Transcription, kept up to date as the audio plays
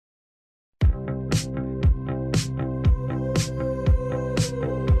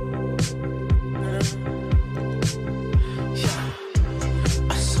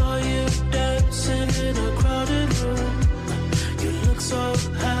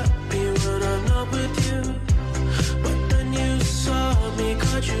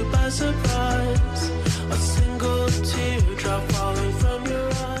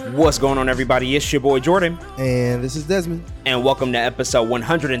What's going on, everybody? It's your boy Jordan. And this is Desmond. And welcome to episode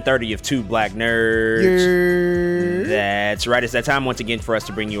 130 of Two Black Nerds. That's right. It's that time once again for us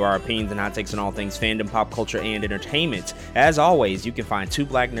to bring you our opinions and hot takes on all things fandom, pop culture, and entertainment. As always, you can find Two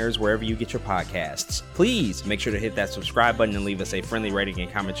Black Nerds wherever you get your podcasts. Please make sure to hit that subscribe button and leave us a friendly rating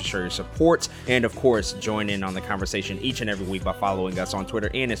and comment to show your support. And of course, join in on the conversation each and every week by following us on Twitter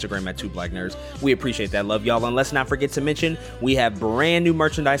and Instagram at Two Black Nerds. We appreciate that love, y'all. And let's not forget to mention, we have brand new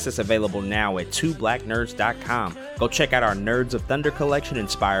merchandise that's available now at twoblacknerds.com. Go check out our Nerds of Thunder collection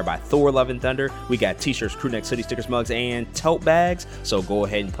inspired by Thor: Love and Thunder. We got t-shirts, crew neck, hoodie stickers, mugs, and tote bags. So go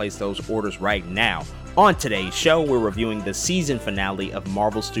ahead and place those orders right now. On today's show, we're reviewing the season finale of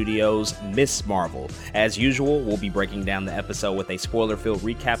Marvel Studios' Ms. Marvel. As usual, we'll be breaking down the episode with a spoiler-filled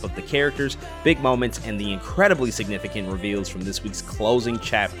recap of the characters, big moments, and the incredibly significant reveals from this week's closing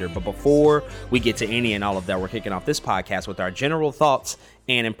chapter. But before we get to any and all of that, we're kicking off this podcast with our general thoughts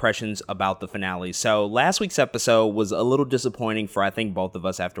and impressions about the finale. So last week's episode was a little disappointing for I think both of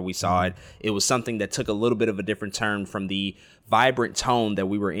us after we saw it. It was something that took a little bit of a different turn from the vibrant tone that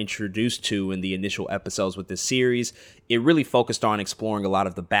we were introduced to in the initial episodes with this series. It really focused on exploring a lot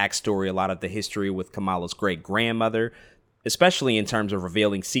of the backstory, a lot of the history with Kamala's great-grandmother, especially in terms of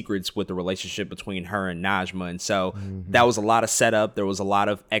revealing secrets with the relationship between her and Najma. And so that was a lot of setup. There was a lot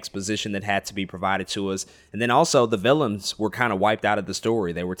of exposition that had to be provided to us. And then also the villains were kind of wiped out of the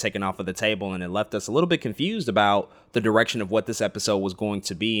story. They were taken off of the table, and it left us a little bit confused about the direction of what this episode was going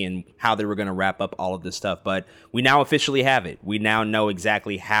to be and how they were going to wrap up all of this stuff. But we now officially have it. We now know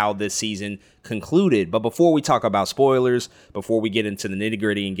exactly how this season concluded. But before we talk about spoilers, before we get into the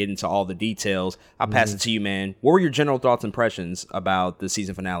nitty-gritty and get into all the details, I'll pass it to you, man. What were your general thoughts and impressions about the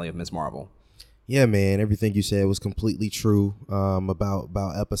season finale of Ms. Marvel? Yeah, man, everything you said was completely true about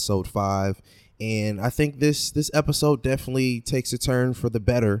episode 5. And I think this episode definitely takes a turn for the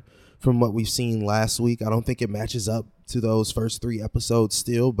better from what we've seen last week. I don't think it matches up to those first 3 episodes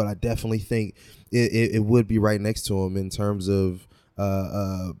still, but I definitely think it would be right next to them in terms of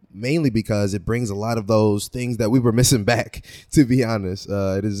mainly because it brings a lot of those things that we were missing back, to be honest.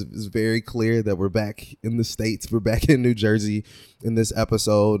 It is very clear that we're back in the States. We're back in New Jersey in this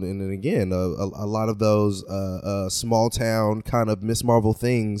episode. And then again, a lot of those small town kind of Ms. Marvel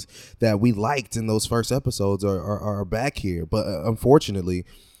things that we liked in those first episodes are back here. But unfortunately,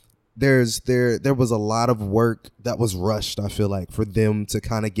 there was a lot of work that was rushed, I feel like, for them to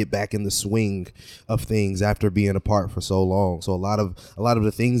kind of get back in the swing of things after being apart for so long. So a lot of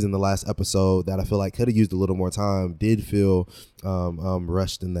the things in the last episode that I feel like could have used a little more time did feel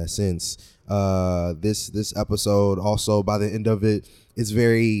rushed in that sense. This episode also, by the end of it, is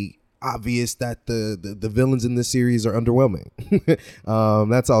very obvious that the villains in this series are underwhelming.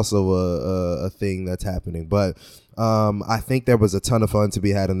 That's also a thing that's happening, but I think there was a ton of fun to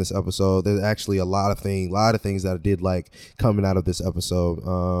be had in this episode. There's actually a lot of things that I did like coming out of this episode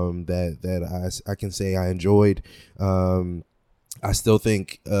that I can say I enjoyed. I still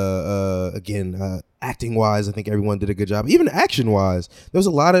think, acting wise, I think everyone did a good job. Even action wise, there was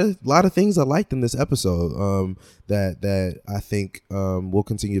a lot of things I liked in this episode that I think we'll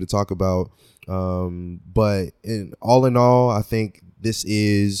continue to talk about. But in all, I think this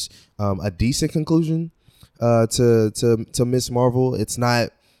is a decent conclusion to Ms. Marvel. It's not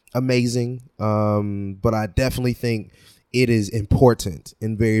amazing, but I definitely think it is important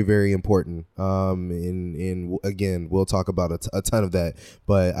and very, very important. And again, we'll talk about a ton of that.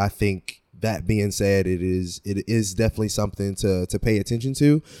 But I think that being said, it is definitely something to pay attention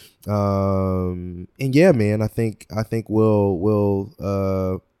to. And yeah, man, I think we'll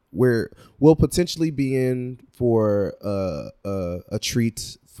potentially be in for a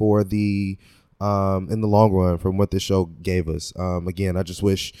treat for the in the long run from what this show gave us. Again, I just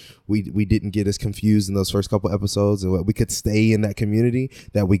wish we didn't get as confused in those first couple episodes, and we could stay in that community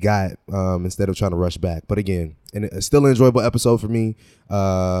that we got instead of trying to rush back. But again, and it's still an enjoyable episode for me.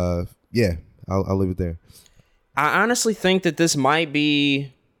 Yeah, I'll leave it there. I honestly think that this might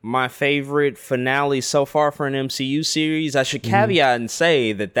be my favorite finale so far for an MCU series. I should caveat and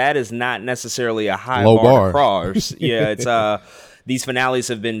say that is not necessarily a high bar to cross. Yeah, it's these finales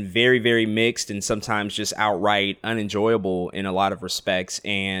have been very, very mixed and sometimes just outright unenjoyable in a lot of respects.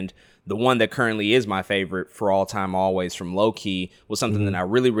 And the one that currently is my favorite for all time always from Loki was something that I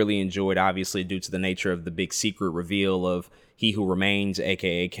really, really enjoyed, obviously due to the nature of the big secret reveal of He Who Remains,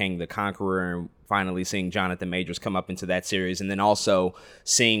 aka Kang the Conqueror, and finally seeing Jonathan Majors come up into that series, and then also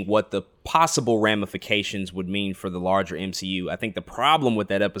seeing what the possible ramifications would mean for the larger MCU. I think the problem with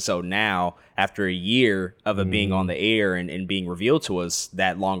that episode now, after a year of it being on the air and being revealed to us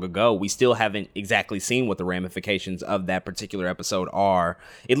that long ago, we still haven't exactly seen what the ramifications of that particular episode are,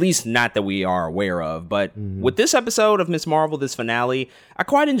 at least not that we are aware of. But with this episode of Ms. Marvel, this finale, I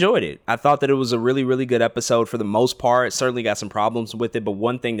quite enjoyed it. I thought that it was a really, really good episode for the most part. Certainly got some problems with it, but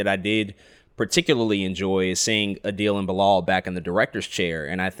one thing that I did particularly enjoy is seeing Adil and Bilal back in the director's chair.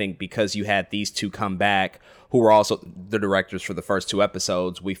 And I think because you had these two come back, who were also the directors for the first two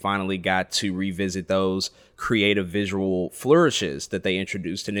episodes, we finally got to revisit those creative visual flourishes that they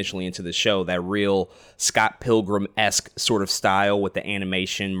introduced initially into the show, that real Scott Pilgrim-esque sort of style with the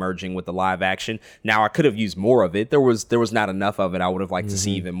animation merging with the live action. Now, I could have used more of it. There was not enough of it. I would have liked to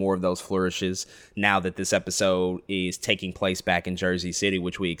see even more of those flourishes now that this episode is taking place back in Jersey City,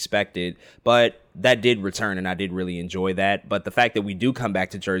 which we expected. But that did return, and I did really enjoy that. But the fact that we do come back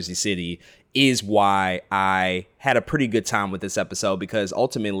to Jersey City is why I had a pretty good time with this episode, because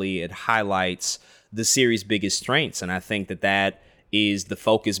ultimately it highlights the series' biggest strengths. And I think that is the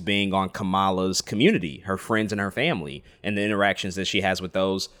focus being on Kamala's community, her friends and her family, and the interactions that she has with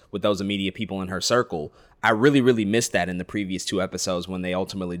those immediate people in her circle. I really, really missed that in the previous two episodes when they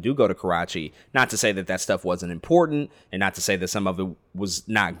ultimately do go to Karachi. Not to say that stuff wasn't important, and not to say that some of it was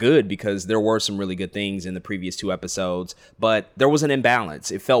not good, because there were some really good things in the previous two episodes, but there was an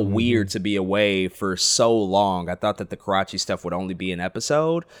imbalance. It felt weird to be away for so long. I thought that the Karachi stuff would only be an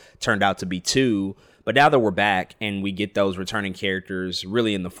episode. Turned out to be two. But now that we're back and we get those returning characters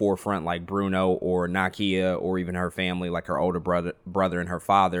really in the forefront, like Bruno or Nakia, or even her family, like her older brother and her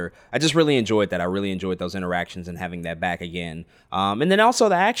father, I just really enjoyed that. I really enjoyed those interactions and having that back again. And then also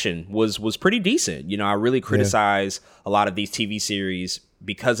the action was pretty decent. You know, I really criticize a lot of these TV series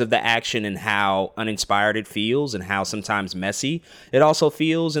because of the action and how uninspired it feels and how sometimes messy it also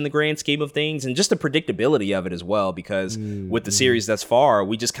feels in the grand scheme of things, and just the predictability of it as well, because with the series thus far,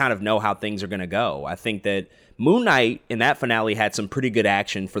 we just kind of know how things are going to go. I think that Moon Knight in that finale had some pretty good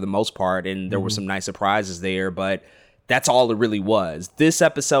action for the most part, and there were some nice surprises there, but that's all it really was. This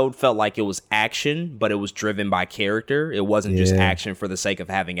episode felt like it was action, but it was driven by character. It wasn't just action for the sake of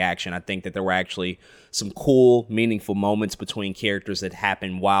having action. I think that there were actually some cool, meaningful moments between characters that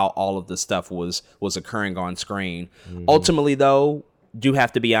happened while all of the stuff was occurring on screen. Ultimately, though, do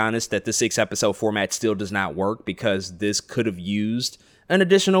have to be honest that the 6-episode format still does not work, because this could have used an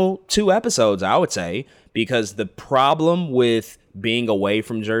additional 2 episodes, I would say, because the problem with being away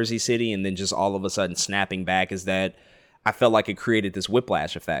from Jersey City and then just all of a sudden snapping back is that I felt like it created this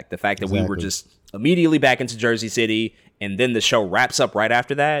whiplash effect. The fact that we were just immediately back into Jersey City and then the show wraps up right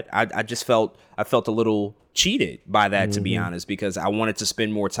after that, I felt a little cheated by that, to be honest, because I wanted to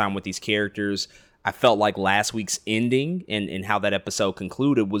spend more time with these characters. I felt like last week's ending and how that episode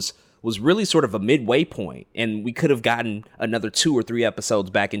concluded was really sort of a midway point, and we could have gotten another 2 or 3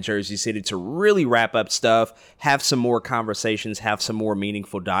 episodes back in Jersey City to really wrap up stuff, have some more conversations, have some more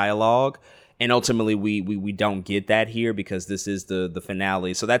meaningful dialogue. And ultimately, we don't get that here because this is the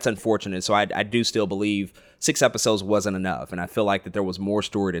finale. So that's unfortunate. So I do still believe 6 episodes wasn't enough. And I feel like that there was more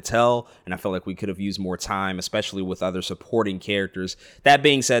story to tell. And I feel like we could have used more time, especially with other supporting characters. That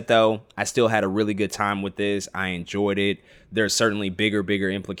being said, though, I still had a really good time with this. I enjoyed it. There's certainly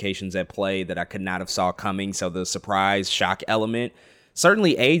bigger implications at play that I could not have saw coming. So the surprise, shock element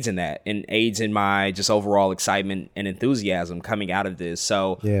certainly aids in that, and aids in my just overall excitement and enthusiasm coming out of this.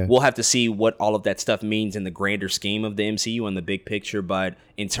 So we'll have to see what all of that stuff means in the grander scheme of the MCU and the big picture. But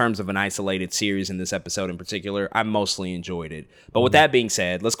in terms of an isolated series in this episode in particular, I mostly enjoyed it. But with that being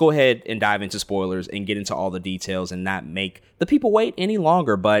said, let's go ahead and dive into spoilers and get into all the details and not make the people wait any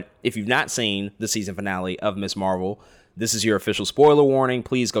longer. But if you've not seen the season finale of Ms. Marvel, this is your official spoiler warning.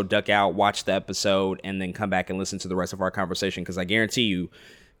 Please go duck out, watch the episode, and then come back and listen to the rest of our conversation, because I guarantee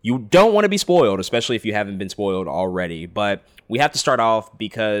you don't want to be spoiled, especially if you haven't been spoiled already. But we have to start off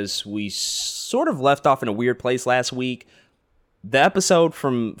because we sort of left off in a weird place last week. The episode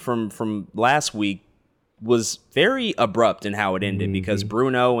from last week was very abrupt in how it ended, because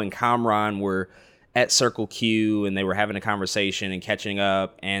Bruno and Kamran were at Circle Q and they were having a conversation and catching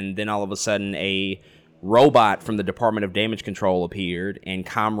up, and then all of a sudden a robot from the Department of Damage Control appeared, and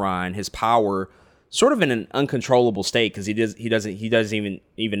Kamran, his power, sort of in an uncontrollable state, because he doesn't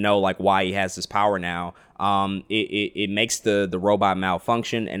even know like why he has this power now. It makes the robot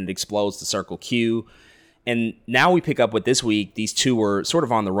malfunction and it explodes the Circle Q. And now we pick up with this week. These two are sort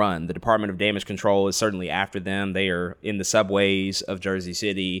of on the run. The Department of Damage Control is certainly after them. They are in the subways of Jersey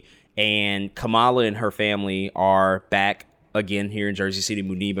City, and Kamala and her family are back again here in Jersey City.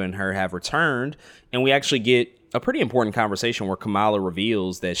 Muniba and her have returned, and we actually get a pretty important conversation where Kamala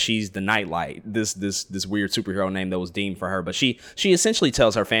reveals that she's the Nightlight, this weird superhero name that was deemed for her. But she essentially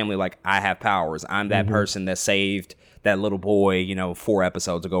tells her family, like, I have powers. I'm that person that saved that little boy, 4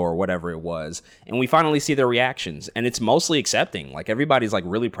 episodes ago or whatever it was. And we finally see their reactions, and it's mostly accepting. Like, everybody's like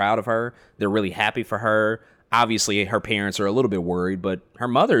really proud of her. They're really happy for her. Obviously, her parents are a little bit worried, but her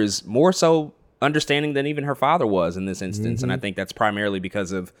mother is more so understanding than even her father was in this instance. And I think that's primarily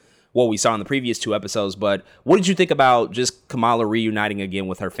because of what we saw in the previous 2 episodes. But what did you think about just Kamala reuniting again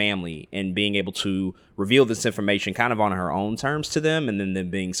with her family and being able to reveal this information kind of on her own terms to them, and then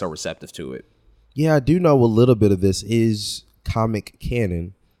them being so receptive to it? Yeah, I do know a little bit of this is comic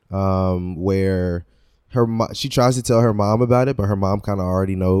canon, where she tries to tell her mom about it, but her mom kind of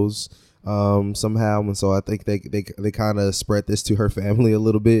already knows somehow. And so I think they kind of spread this to her family a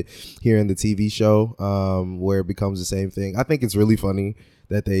little bit here in the TV show, where it becomes the same thing. I think it's really funny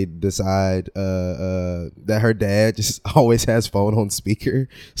that they decide that her dad just always has phone on speaker,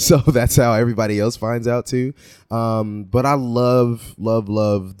 so that's how everybody else finds out too. But I love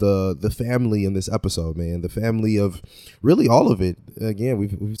the family in this episode, man. The family of really all of it. Again,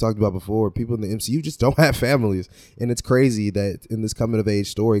 we've talked about before, people in the MCU just don't have families, and it's crazy that in this coming of age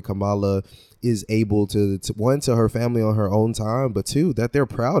story, Kamala is able to one, to her family on her own time, but 2, that they're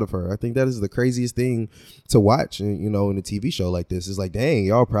proud of her. I think that is the craziest thing to watch, in a TV show like this. It's like, dang,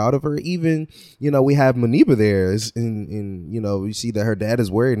 y'all proud of her. Even, we have Muniba there, and you see that her dad is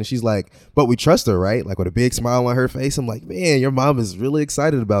worried, and she's like, but we trust her, right? Like, with a big smile on her face. I'm like, man, your mom is really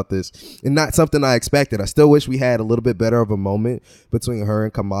excited about this, and not something I expected. I still wish we had a little bit better of a moment between her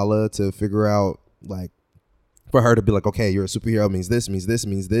and Kamala to figure out, like, for her to be like, okay, you're a superhero means this, means this,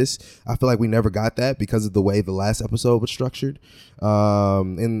 means this. I feel like we never got that because of the way the last episode was structured,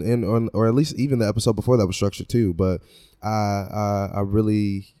 or at least even the episode before that was structured too. But I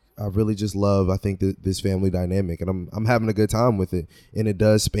really just love, I think, this family dynamic, and I'm having a good time with it, and it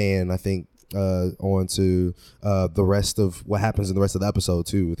does span, I think, on to the rest of what happens in the rest of the episode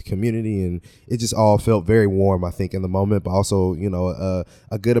too, with the community, and it just all felt very warm, I think, in the moment, but also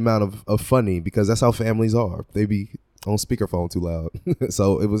a good amount of funny, because that's how families are. They be on speakerphone too loud.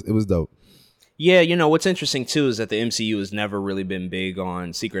 So it was dope. Yeah, what's interesting too is that the MCU has never really been big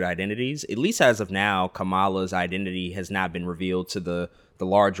on secret identities. At least as of now, Kamala's identity has not been revealed to the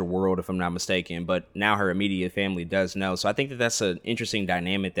larger world, if I'm not mistaken, but now her immediate family does know. So I think that's an interesting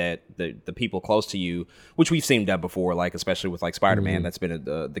dynamic, that the people close to you, which we've seen done before, like especially with like Spider-Man, that's been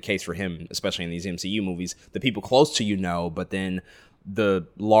the case for him, especially in these MCU movies. The people close to you know, but then the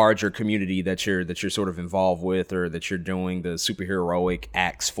larger community that you're sort of involved with, or that you're doing the superheroic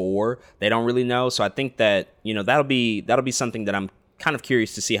acts for, they don't really know. So I think that that'll be something that I'm kind of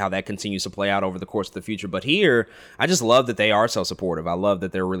curious to see how that continues to play out over the course of the future. But here, I just love that they are so supportive. I love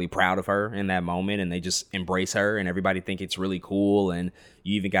that they're really proud of her in that moment, and they just embrace her, and everybody think it's really cool. And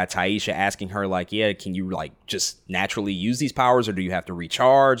you even got Taisha asking her, like, yeah, can you like just naturally use these powers, or do you have to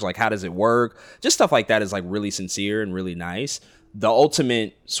recharge? Like, how does it work? Just stuff like that is like really sincere and really nice. The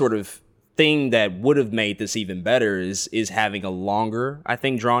ultimate sort of thing that would have made this even better is having a longer, I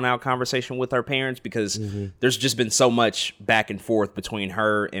think, drawn out conversation with her parents, because there's just been so much back and forth between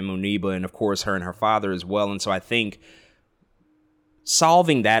her and Muniba, and of course her and her father as well. And so I think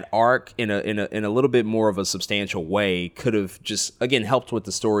solving that arc in a little bit more of a substantial way could have just, again, helped with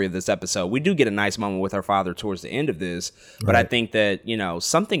the story of this episode. We do get a nice moment with her father towards the end of this, but I think that,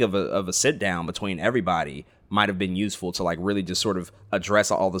 something of a sit down between everybody might have been useful to like really just sort of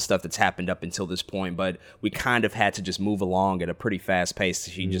address all the stuff that's happened up until this point. But we kind of had to just move along at a pretty fast pace.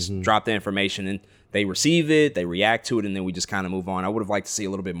 She just dropped the information, and they receive it, they react to it, and then we just kind of move on. I would have liked to see a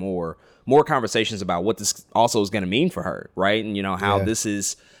little bit more conversations about what this also is going to mean for her, right? And how this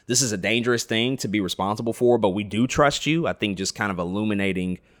is a dangerous thing to be responsible for, but we do trust you. I think just kind of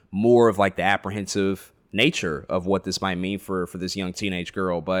illuminating more of like the apprehensive nature of what this might mean for this young teenage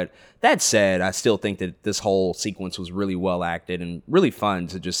girl. But that said, I still think that this whole sequence was really well acted and really fun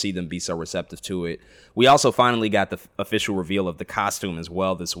to just see them be so receptive to it. We also finally got the official reveal of the costume as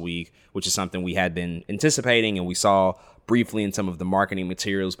well this week, which is something we had been anticipating, and we saw briefly in some of the marketing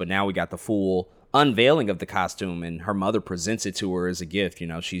materials, but now we got the full unveiling of the costume, and her mother presents it to her as a gift.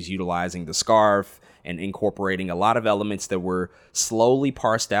 She's utilizing the scarf and incorporating a lot of elements that were slowly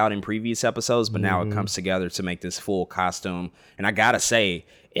parsed out in previous episodes, but now it comes together to make this full costume. And I gotta say,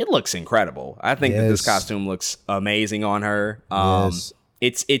 it looks incredible. I think that this costume looks amazing on her.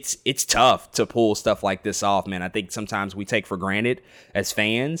 it's tough to pull stuff like this off, man. I think sometimes we take for granted as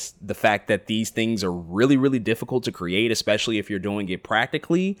fans the fact that these things are really, really difficult to create, especially if you're doing it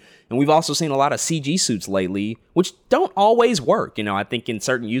practically. And we've also seen a lot of CG suits lately, which don't always work. You know, I think in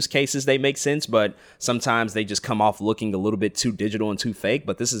certain use cases they make sense, but sometimes they just come off looking a little bit too digital and too fake.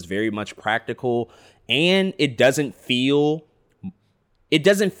 But this is very much practical, and it doesn't feel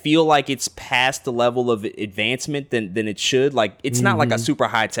like it's past the level of advancement than it should. Like, it's not like a super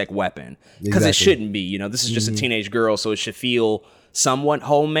high-tech weapon, because it shouldn't be. You know, this is just a teenage girl, so it should feel somewhat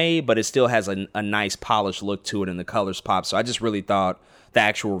homemade, but it still has a nice polished look to it, and the colors pop. So I just really thought the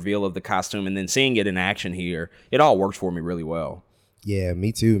actual reveal of the costume and then seeing it in action here, it all worked for me really well. Yeah,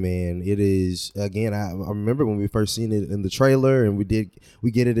 me too, man. It is, again, I remember when we first seen it in the trailer, and we get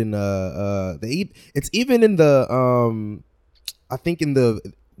it in it's even in the I think in the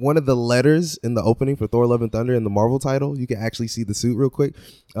one of the letters in the opening for Thor: Love and Thunder in the Marvel title, you can actually see the suit real quick.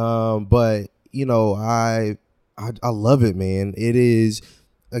 But you know, I love it, man. It is,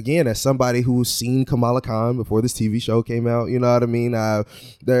 again, as somebody who's seen Kamala Khan before this TV show came out, you know what I mean?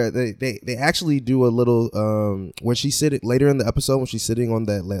 They actually do a little when she's sitting later in the episode, when she's sitting on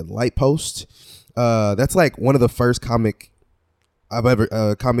that light post. That's like one of the first comic covers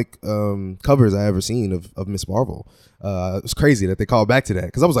I ever seen of Miss Marvel. It was crazy that they called back to that,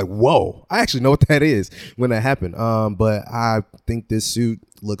 because I was like, whoa, I actually know what that is when that happened. But I think this suit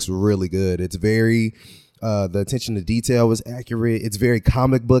looks really good. It's very the attention to detail was accurate. It's very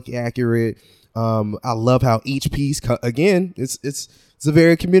comic book accurate. I love how each piece again, it's a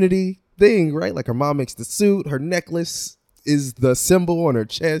very community thing, right? Like, her mom makes the suit, her necklace is the symbol on her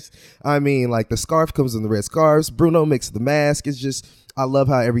chest. I mean, like, the scarf comes in the red scarves. Bruno makes the mask. It's just, I love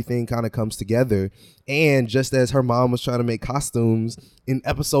how everything kind of comes together. And just as her mom was trying to make costumes in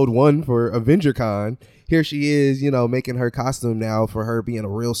episode 1 for Avenger Con, here she is, you know, making her costume now for her being a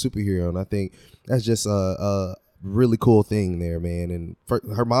real superhero. And I think that's just a really cool thing there, man. And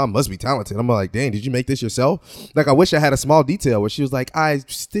her mom must be talented. I'm like, dang, did you make this yourself? Like, I wish I had a small detail where she was like, I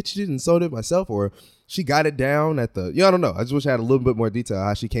stitched it and sewed it myself, or she got it down at the, I don't know. I just wish I had a little bit more detail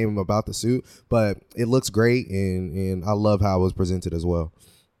how she came about the suit, but it looks great, and I love how it was presented as well.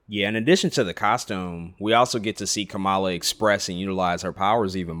 Yeah, in addition to the costume, we also get to see Kamala express and utilize her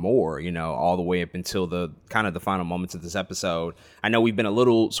powers even more, you know, all the way up until the kind of the final moments of this episode. I know we've been a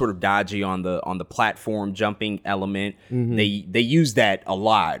little sort of dodgy on the platform jumping element. Mm-hmm. They use that a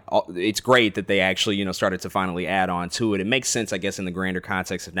lot. It's great that they actually, you know, started to finally add on to it. It makes sense, I guess, in the grander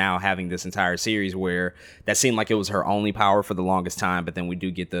context of now having this entire series where that seemed like it was her only power for the longest time, but then we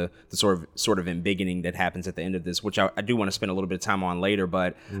do get the sort of embiggening that happens at the end of this, which I do want to spend a little bit of time on later,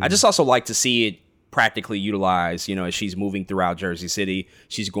 but I just also like to see it practically utilized, you know, as she's moving throughout Jersey City.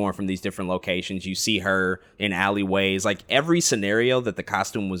 She's going from these different locations. You see her in alleyways. Like, every scenario that the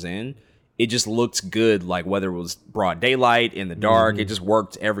costume was in, it just looked good. Like, whether it was broad daylight, in the dark, it just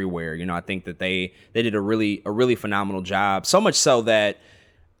worked everywhere. You know, I think that they did a really phenomenal job. So much so that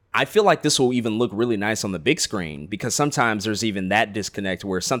I feel like this will even look really nice on the big screen, because sometimes there's even that disconnect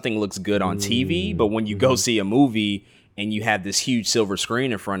where something looks good on TV, but when you go see a movie and you have this huge silver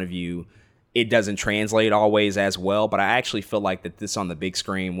screen in front of you, it doesn't translate always as well. But I actually feel like that this on the big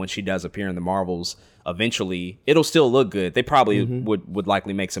screen, when she does appear in the Marvels, eventually it'll still look good. They probably would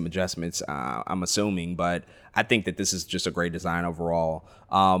likely make some adjustments, I'm assuming, but I think that this is just a great design overall.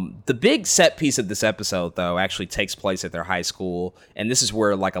 The big set piece of this episode, though, actually takes place at their high school, and this is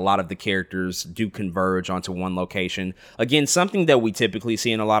where, like, a lot of the characters do converge onto one location. Again, something that we typically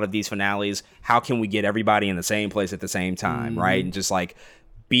see in a lot of these finales: how can we get everybody in the same place at the same time, right? And just, like,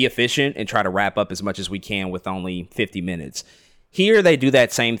 be efficient and try to wrap up as much as we can with only 50 minutes. Here, they do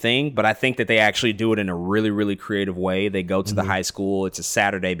that same thing, but I think that they actually do it in a really, really creative way. They go to the high school. It's a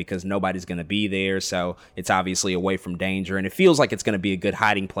Saturday because nobody's going to be there, so it's obviously away from danger, and it feels like it's going to be a good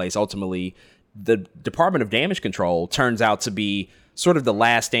hiding place. Ultimately, the Department of Damage Control turns out to be sort of the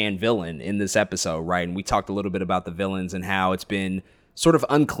last stand villain in this episode, right? And we talked a little bit about the villains and how it's been sort of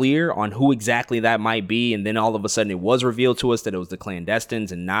unclear on who exactly that might be, and then all of a sudden it was revealed to us that it was the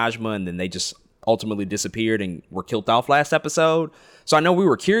Clandestines and Najma, and then they just ultimately disappeared and were killed off last episode. So I know we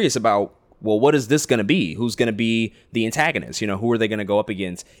were curious about, well, what is this going to be? Who's going to be the antagonist? You know, who are they going to go up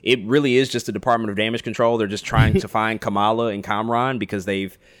against? It really is just the Department of Damage Control. They're just trying to find Kamala and Kamran because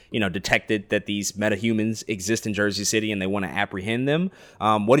they've, you know, detected that these metahumans exist in Jersey City and they want to apprehend them.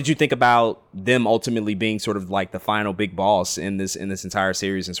 What did you think about them ultimately being sort of like the final big boss in this entire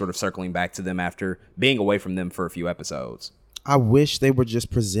series and sort of circling back to them after being away from them for a few episodes? I wish they were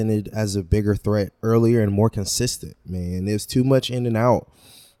just presented as a bigger threat earlier and more consistent, man. There's too much in and out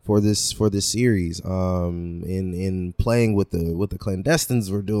for this series, in playing with the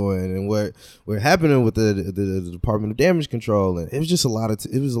clandestines were doing and what happening with the Department of Damage Control, and it was just a lot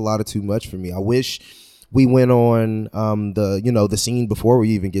of too much for me. I wish we went on the scene before we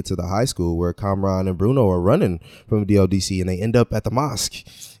even get to the high school where Kamran and Bruno are running from DLDC and they end up at the mosque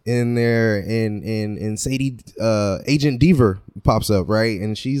in there, and Sadie, Agent Deaver pops up, right,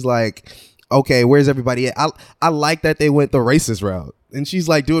 and she's like, okay, where's everybody at? I like that they went the racist route, and she's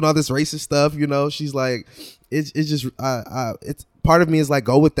like doing all this racist stuff, she's like, it's just it's part of me is like,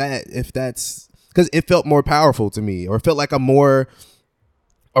 go with that if that's, because it felt more powerful to me, or it felt like a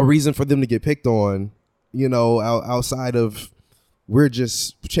reason for them to get picked on, outside of we're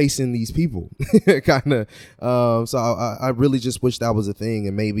just chasing these people kind of. So I really just wish that was a thing,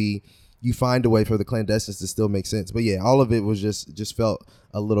 and maybe you find a way for the clandestines to still make sense. But yeah, all of it was just felt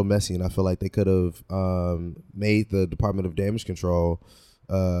a little messy, and I feel like they could have made the Department of Damage Control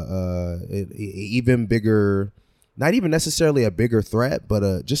even bigger, not even necessarily a bigger threat,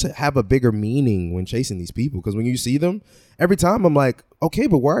 but just have a bigger meaning when chasing these people. Because when you see them, every time I'm like, okay,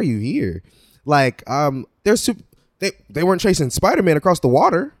 but why are you here? Like, they weren't chasing Spider-Man across the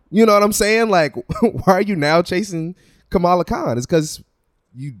water. You know what I'm saying? Like, why are you now chasing Kamala Khan? It's because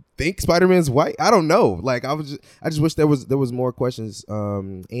you think Spider-Man's white? I don't know. Like, I just wish there was more questions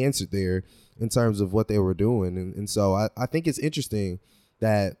answered there in terms of what they were doing. And so I think it's interesting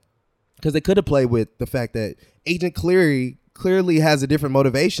that, because they could have played with the fact that Agent Cleary clearly has a different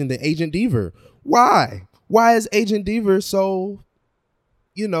motivation than Agent Deaver. Why? Why is Agent Deaver so,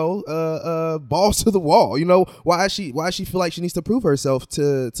 balls to the wall? Why she feel like she needs to prove herself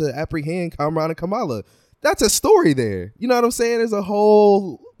to apprehend Kamran and Kamala? That's a story there. You know what I'm saying? There's a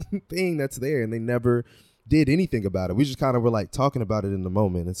whole thing that's there, and they never did anything about it. We just kind of were like talking about it in the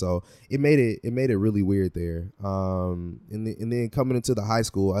moment, and so it made it really weird there. And then coming into the high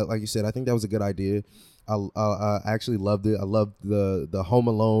school, like you said, I think that was a good idea. I actually loved it. I loved the Home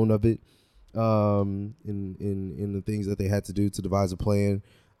Alone of it, in the things that they had to do to devise a plan.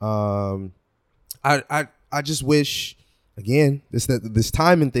 I just wish, again, this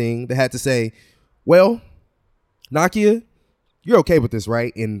timing thing, they had to say, well, Nakia, you're okay with this,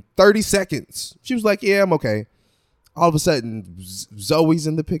 right? In 30 seconds. She was like, yeah, I'm okay. All of a sudden, Zoe's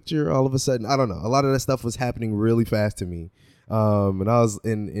in the picture. All of a sudden, I don't know. A lot of that stuff was happening really fast to me. And I was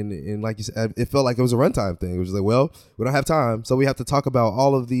in like you said, it felt like it was a runtime thing. It was like, well, we don't have time, so we have to talk about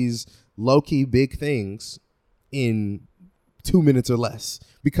all of these low-key big things in 2 minutes or less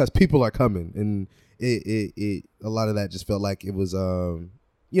because people are coming. And it a lot of that just felt like it was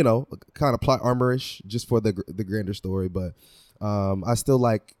kind of plot armor-ish just for the grander story. But I still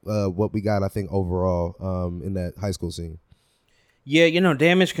like what we got, I think, overall in that high school scene. Yeah,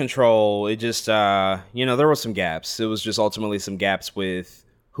 Damage Control, it just, there were some gaps. It was just ultimately some gaps with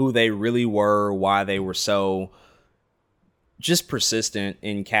who they really were, why they were so just persistent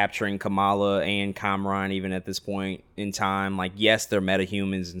in capturing Kamala and Kamran even at this point in time. Like, yes, they're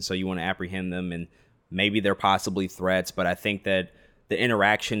metahumans, and so you want to apprehend them, and maybe they're possibly threats, but I think that the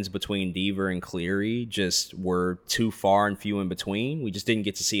interactions between Deaver and Cleary just were too far and few in between. We just didn't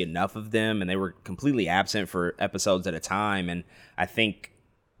get to see enough of them, and they were completely absent for episodes at a time. And I think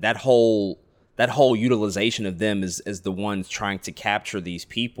that whole utilization of them as the ones trying to capture these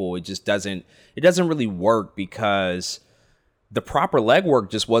people, it doesn't really work because the proper legwork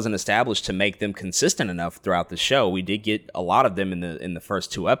just wasn't established to make them consistent enough throughout the show. We did get a lot of them in the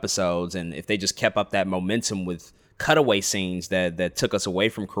first 2 episodes, and if they just kept up that momentum with cutaway scenes that took us away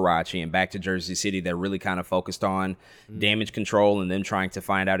from Karachi and back to Jersey City, that really kind of focused on Damage Control and them trying to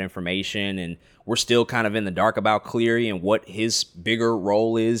find out information, and we're still kind of in the dark about Cleary and what his bigger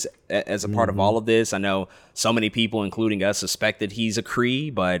role is as a part of all of this. I know so many people, including us, suspect that he's a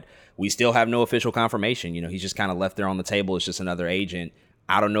Kree, but we still have no official confirmation. He's just kind of left there on the table. It's just another agent.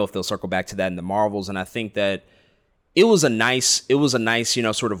 I don't know if they'll circle back to that in the Marvels, and I think that it was a nice,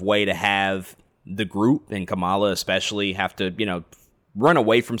 sort of way to have the group, and Kamala especially, have to, run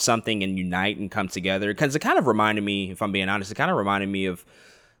away from something and unite and come together. Because it kind of reminded me, if I'm being honest, of,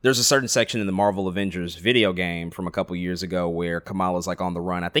 there's a certain section in the Marvel Avengers video game from a couple years ago where Kamala's like on the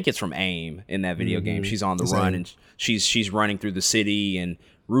run. I think it's from AIM in that video game. She's on the run, and she's running through the city and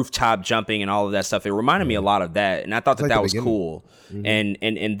rooftop jumping and all of that stuff. It reminded me a lot of that, and I thought that was cool.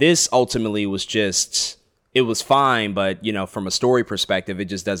 And this ultimately was just, it was fine, but from a story perspective, it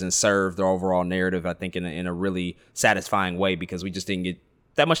just doesn't serve the overall narrative, I think, in a really satisfying way, because we just didn't get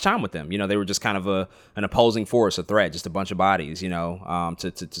that much time with them. They were just kind of an opposing force, a threat, just a bunch of bodies,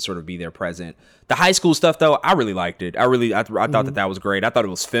 to sort of be there present. The high school stuff, though, I really liked it. I thought that was great. I thought it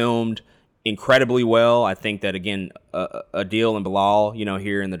was filmed incredibly well. I think that, again, Adil and Bilal,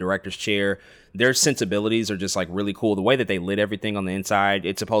 here in the director's chair, their sensibilities are just like really cool. The way that they lit everything on the inside,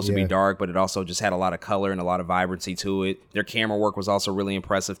 it's supposed to be dark, but it also just had a lot of color and a lot of vibrancy to it. Their camera work was also really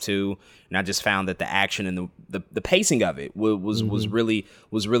impressive too. And I just found that the action and the pacing of it was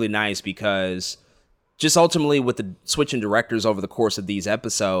really nice, because just ultimately with the switching directors over the course of these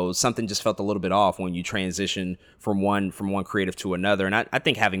episodes, something just felt a little bit off when you transition from one creative to another. And I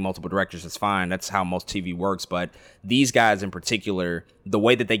think having multiple directors is fine. That's how most TV works. But these guys in particular, the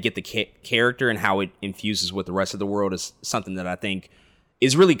way that they get the character and how it infuses with the rest of the world is something that I think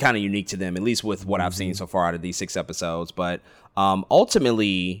is really kind of unique to them, at least with what I've seen so far out of these 6 episodes. But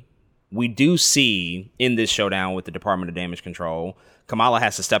ultimately, we do see in this showdown with the Department of Damage Control, Kamala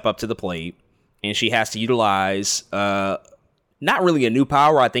has to step up to the plate. And she has to utilize not really a new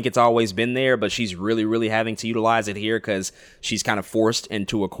power. I think it's always been there, but she's really, really having to utilize it here because she's kind of forced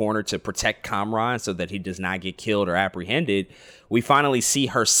into a corner to protect Kamran so that he does not get killed or apprehended. We finally see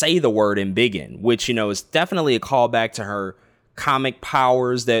her say the word embiggen, which, is definitely a callback to her comic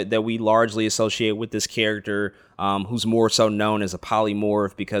powers that we largely associate with this character, who's more so known as a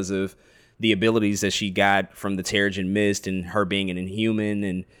polymorph because of the abilities that she got from the Terrigen Mist and her being an Inhuman.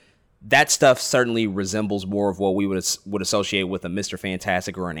 And that stuff certainly resembles more of what we would associate with a Mr.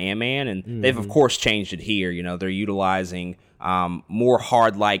 Fantastic or an Ant-Man. And they've, of course, changed it here. They're utilizing more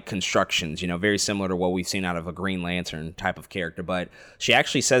hard-like constructions, very similar to what we've seen out of a Green Lantern type of character. But she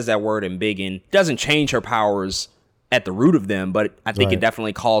actually says that word embiggen. Doesn't change her powers at the root of them, but I think it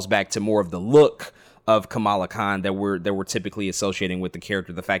definitely calls back to more of the look of Kamala Khan that we're typically associating with the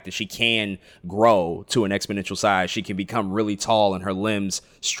character. The fact that she can grow to an exponential size, she can become really tall and her limbs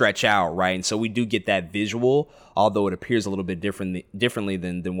stretch out, right? And so we do get that visual, although it appears a little bit differently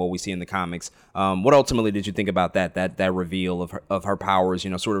than what we see in the comics. What ultimately did you think about that reveal of her powers,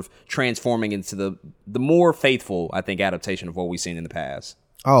 sort of transforming into the more faithful, I think, adaptation of what we've seen in the past?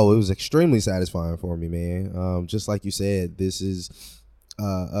 Oh, it was extremely satisfying for me, man. Just like you said, this is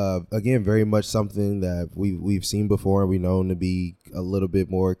again, very much something that we've seen before, and we known to be a little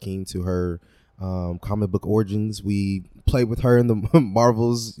bit more keen to her comic book origins. We played with her in the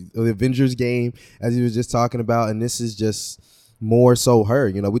the Avengers game, as you was just talking about, and this is just more so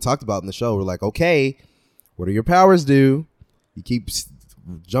her. We talked about in the show, we're like, okay, what do your powers do? You keep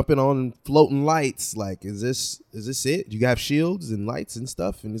jumping on floating lights. Like, is this it? You have shields and lights and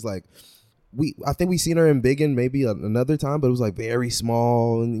stuff, and it's like, I think we seen her in Embiggen maybe another time, but it was like very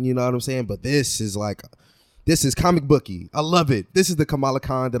small, and you know what I'm saying? But this is comic booky. I love it. This is the Kamala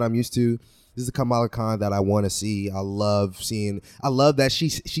Khan that I'm used to. This is the Kamala Khan that I want to see. I love that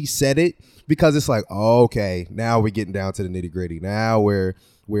she said it, because it's like, oh, okay, now we're getting down to the nitty gritty. Now we're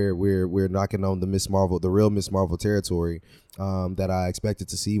knocking on the Miss Marvel, the real Miss Marvel territory that I expected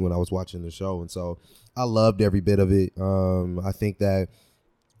to see when I was watching the show. And so I loved every bit of it. I think that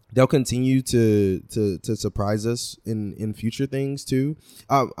they'll continue to surprise us in future things too.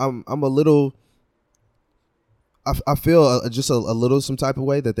 I'm a little. I feel just a little some type of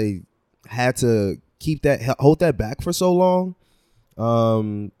way that they had to hold that back for so long,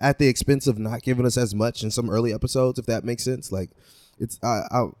 at the expense of not giving us as much in some early episodes, if that makes sense. Like,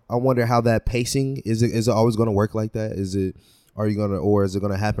 I wonder how that pacing is it always going to work like that? Is it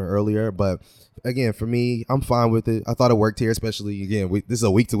going to happen earlier? But again, for me, I'm fine with it. I thought it worked here, especially, again, this is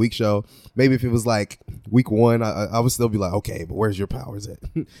a week-to-week show. Maybe if it was like week 1, I would still be like, okay, but where's your powers at?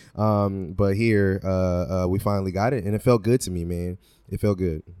 But here, we finally got it, and it felt good to me, man. It felt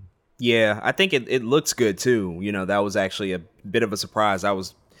good. Yeah, I think it looks good too. That was actually a bit of a surprise. I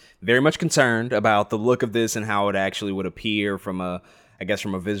was very much concerned about the look of this and how it actually would appear from a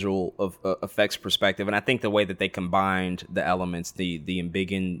visual effects perspective. And I think the way that they combined the elements, the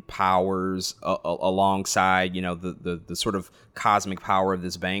Embiggen powers alongside, the sort of cosmic power of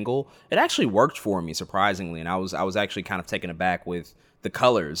this bangle, it actually worked for me, surprisingly. And I was actually kind of taken aback with the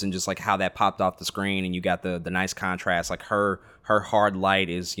colors and just like how that popped off the screen, and you got the nice contrast. Like her hard light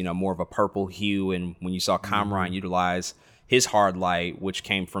is, more of a purple hue, and when you saw Kamran utilize his hard light, which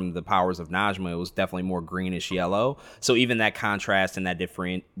came from the powers of Najma, it was definitely more greenish yellow. So even that contrast and that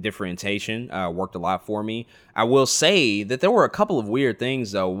differentiation worked a lot for me. I will say that there were a couple of weird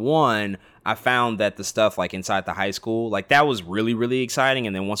things, though. One, I found that the stuff like inside the high school, like that was really, really exciting.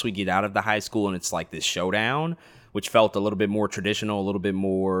 And then once we get out of the high school and it's like this showdown, which felt a little bit more traditional, a little bit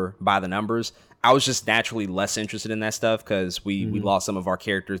more by the numbers. I was just naturally less interested in that stuff because we lost some of our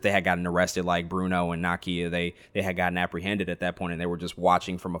characters. They had gotten arrested, like Bruno and Nakia. They had gotten apprehended at that point, and they were just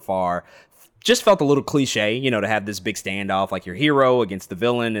watching from afar. Just felt a little cliche, to have this big standoff, like your hero against the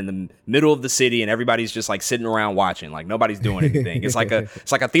villain in the middle of the city, and everybody's just like sitting around watching, like nobody's doing anything. It's like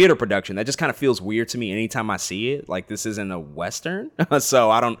a theater production. That just kind of feels weird to me anytime I see it. Like this isn't a Western, so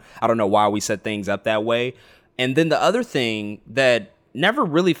I don't know why we set things up that way. And then the other thing that never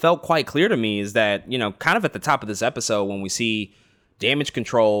really felt quite clear to me is that kind of at the top of this episode when we see Damage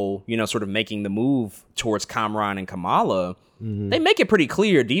Control, sort of making the move towards Kamran and Kamala. They make it pretty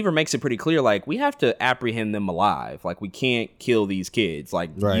clear. Deaver makes it pretty clear, like, we have to apprehend them alive. Like, we can't kill these kids. Like,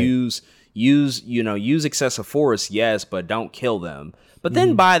 use excessive force, yes, but don't kill them. But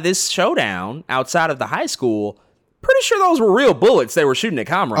then by this showdown outside of the high school, pretty sure those were real bullets they were shooting at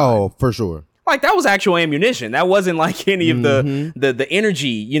Kamran. Oh, for sure. Like, that was actual ammunition. That wasn't like any of the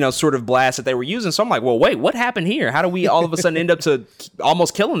energy, sort of blast that they were using. So I'm like, well, wait, what happened here? How do we all of a sudden end up to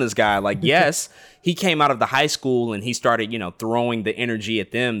almost killing this guy? Like, yes, he came out of the high school and he started, throwing the energy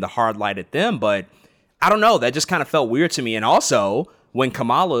at them, the hard light at them. But I don't know. That just kind of felt weird to me. And also, when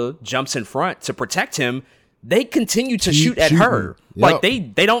Kamala jumps in front to protect him, they continue to shoot at her. Yep.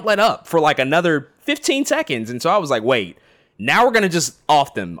 Like, they don't let up for like another 15 seconds. And so I was like, wait. Now we're going to just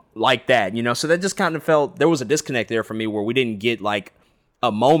off them like that, So that just kind of felt, there was a disconnect there for me where we didn't get like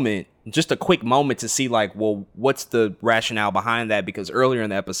a moment, just a quick moment to see like, well, what's the rationale behind that? Because earlier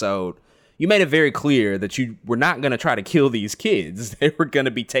in the episode, you made it very clear that you were not going to try to kill these kids. They were going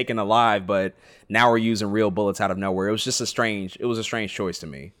to be taken alive, but now we're using real bullets out of nowhere. It was just a strange choice to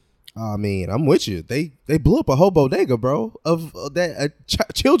me. I mean, I'm with you. They blew up a whole bodega, bro, of that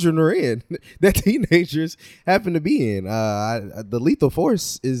children are in, that teenagers happen to be in. The lethal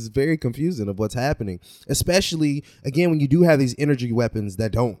force is very confusing of what's happening, especially, again, when you do have these energy weapons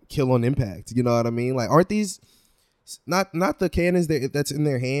that don't kill on impact. You know what I mean? Like, aren't these, not the cannons that's in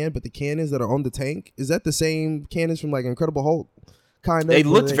their hand, but the cannons that are on the tank? Is that the same cannons from, like, Incredible Hulk? Kind of. They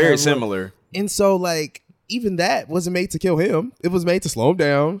looked very similar. And so, like, even that wasn't made to kill him. It was made to slow him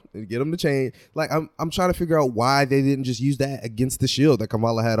down and get him to change. Like, I'm trying to figure out why they didn't just use that against the shield that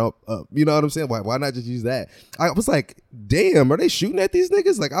Kamala had up. You know what I'm saying? Why not just use that? I was like, damn, are they shooting at these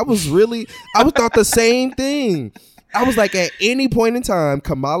niggas? Like, I thought the same thing. I was like, at any point in time,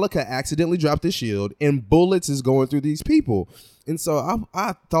 Kamala could accidentally drop the shield and bullets is going through these people. And so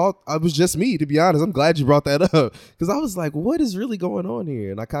I thought I was just me, to be honest. I'm glad you brought that up because I was like, what is really going on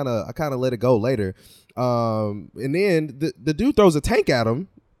here? And I kind of let it go later. And then the dude throws a tank at him.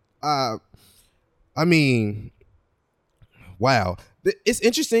 I mean, wow. It's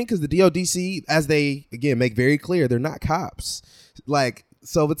interesting because the DODC, as they, again, make very clear, they're not cops. Like,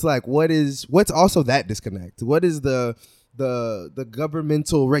 so it's like, what's also that disconnect? What is the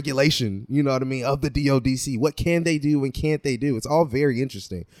governmental regulation, you know what I mean, of the DODC? What can they do and can't they do? It's all very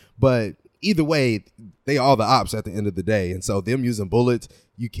interesting. But either way, they are the ops at the end of the day. And so them using bullets,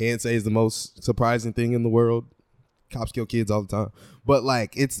 you can't say is the most surprising thing in the world. Cops kill kids all the time. But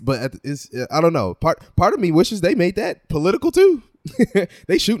like, it's I don't know. Part of me wishes they made that political too.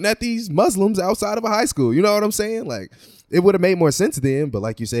 They shooting at these Muslims outside of a high school. You know what I'm saying? Like, it would have made more sense then. But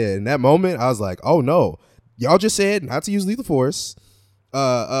like you said, in that moment, I was like, oh no. Y'all just said not to use lethal force.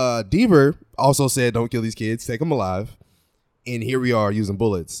 Deaver also said don't kill these kids, take them alive. And here we are using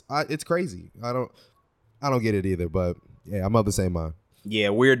bullets. It's crazy. I don't get it either, but yeah, I'm of the same mind. Yeah,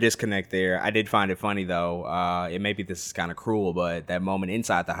 weird disconnect there. I did find it funny though. Maybe this is kind of cruel, but that moment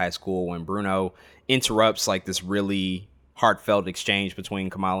inside the high school when Bruno interrupts like this really heartfelt exchange between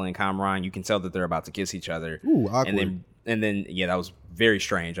Kamala and Kamran, you can tell that they're about to kiss each other. Ooh, awkward. And then yeah, that was very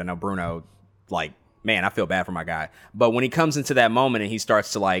strange. I know Bruno, like, man, I feel bad for my guy. But when he comes into that moment and he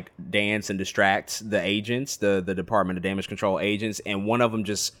starts to like dance and distract the agents, the Department of Damage Control agents, and one of them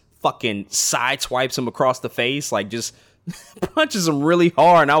just fucking sideswipes him across the face, like just punches him really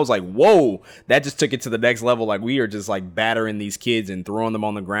hard. And I was like, whoa, that just took it to the next level. Like, we are just like battering these kids and throwing them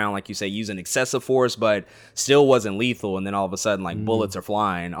on the ground, like you say, using excessive force, but still wasn't lethal. And then all of a sudden, like, bullets are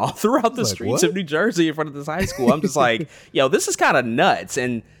flying all throughout the streets of New Jersey in front of this high school. I'm just like, yo, this is kind of nuts.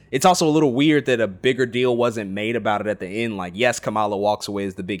 And it's also a little weird that a bigger deal wasn't made about it at the end. Like, yes, Kamala walks away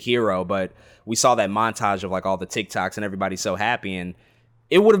as the big hero, but we saw that montage of like all the TikToks and everybody's so happy. And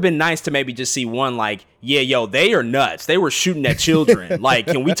it would have been nice to maybe just see one like, yeah, yo, they are nuts. They were shooting at children. Like,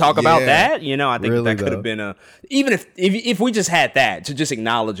 can we talk about that? You know, I think really that could have been even if we just had that to just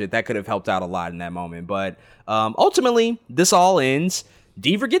acknowledge it, that could have helped out a lot in that moment. But ultimately, this all ends.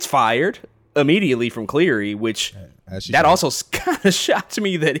 Deaver gets fired immediately from Cleary, which That also kind of shocked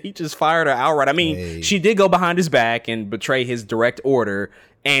me that he just fired her outright. I mean, she did go behind his back and betray his direct order,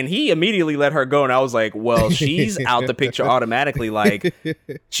 and he immediately let her go. And I was like, well, she's out the picture automatically. Like,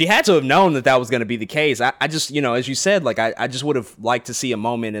 she had to have known that was going to be the case. I just, as you said, like, I just would have liked to see a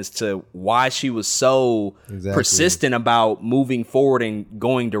moment as to why she was so persistent about moving forward and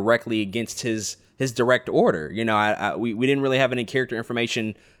going directly against his direct order. We didn't really have any character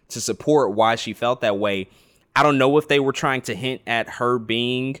information to support why she felt that way. I don't know if they were trying to hint at her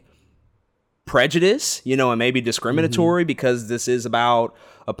being prejudiced, and maybe discriminatory because this is about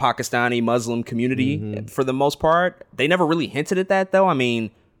a Pakistani Muslim community for the most part. They never really hinted at that, though. I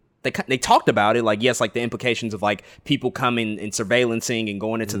mean, they talked about it, like, yes, like the implications of like people coming and surveillancing and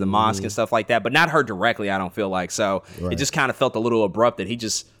going into the mosque and stuff like that, but not her directly, I don't feel like. So it just kind of felt a little abrupt that he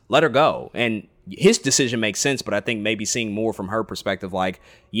just let her go. And his decision makes sense, but I think maybe seeing more from her perspective, like,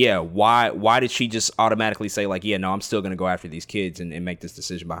 yeah, why did she just automatically say, like, yeah, no, I'm still going to go after these kids and make this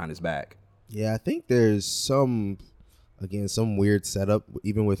decision behind his back? Yeah, I think there's some weird setup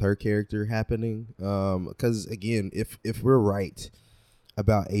even with her character happening. Because, again, if we're right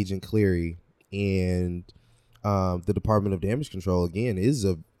about Agent Cleary and the Department of Damage Control, again, is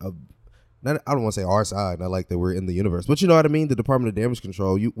a not, I don't want to say our side, not like that we're in the universe, but you know what I mean? The Department of Damage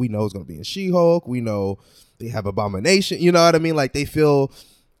Control, we know it's going to be in She-Hulk. We know they have Abomination. You know what I mean? Like, they feel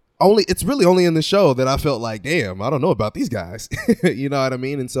it's really only in the show that I felt like, damn, I don't know about these guys. You know what I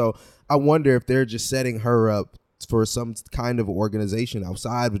mean? And so I wonder if they're just setting her up for some kind of organization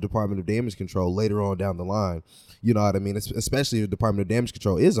outside the Department of Damage Control later on down the line. You know what I mean? Especially if the Department of Damage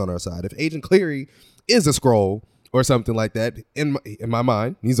Control is on our side. If Agent Cleary is a Skrull or something like that, in my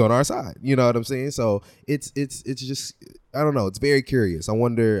mind, he's on our side. You know what I'm saying? So it's just, I don't know. It's very curious. I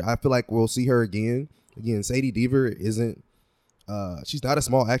wonder, I feel like we'll see her again. Again, Sadie Deaver isn't, she's not a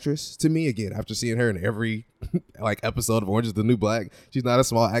small actress to me. Again, after seeing her in every like episode of Orange is the New Black, she's not a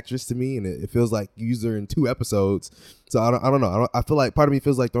small actress to me. And it feels like you used her in 2 episodes. So I don't know. I feel like part of me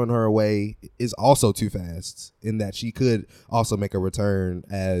feels like throwing her away is also too fast, in that she could also make a return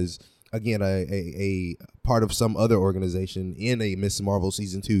as, again, a part of some other organization in a Miss Marvel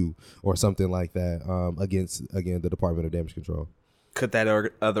season 2 or something like that, against, again, the Department of Damage Control. Could that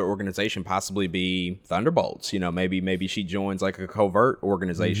other organization possibly be Thunderbolts? Maybe she joins like a covert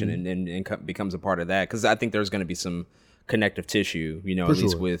organization and becomes a part of that, because I think there's going to be some connective tissue, at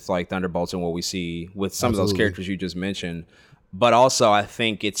least with like Thunderbolts and what we see with some of those characters you just mentioned. But also, I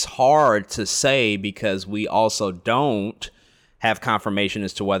think it's hard to say because we also don't have confirmation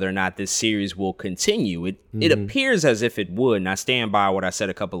as to whether or not this series will continue. It appears as if it would, and I stand by what I said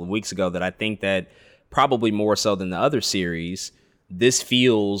a couple of weeks ago, that I think that probably more so than the other series, this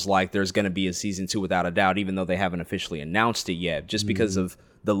feels like there's going to be a season 2 without a doubt, even though they haven't officially announced it yet, just because of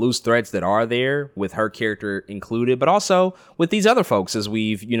the loose threads that are there with her character included, but also with these other folks, as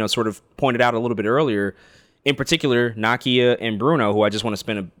we've, sort of pointed out a little bit earlier, in particular, Nakia and Bruno, who I just want to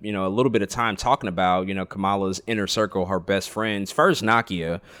spend a little bit of time talking about, Kamala's inner circle, her best friends. First,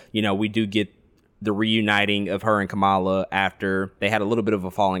 Nakia, we do get the reuniting of her and Kamala after they had a little bit of a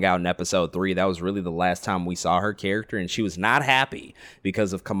falling out in episode 3. That was really the last time we saw her character, and she was not happy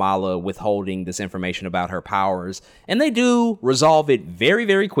because of Kamala withholding this information about her powers. And they do resolve it very,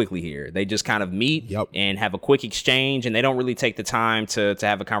 very quickly here. They just kind of meet and have a quick exchange, and they don't really take the time to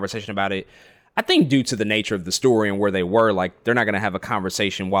have a conversation about it. I think due to the nature of the story and where they were, like, they're not going to have a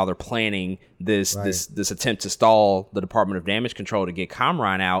conversation while they're planning this attempt to stall the Department of Damage Control to get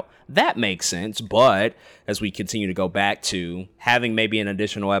Kamran out. That makes sense. But as we continue to go back to having maybe an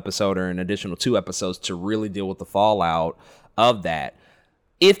additional episode or an additional 2 episodes to really deal with the fallout of that.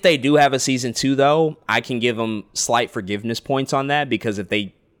 If they do have a season 2, though, I can give them slight forgiveness points on that, because if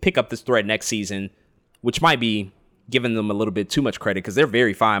they pick up this thread next season, which might be giving them a little bit too much credit, because they're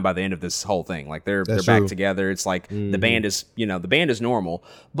very fine by the end of this whole thing. Like, they're back together. It's like the band is normal,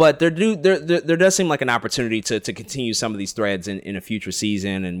 but there does seem like an opportunity to continue some of these threads in a future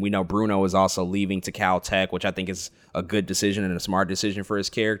season. And we know Bruno is also leaving to Caltech, which I think is a good decision and a smart decision for his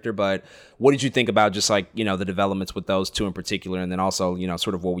character. But what did you think about just like, the developments with those 2 in particular? And then also,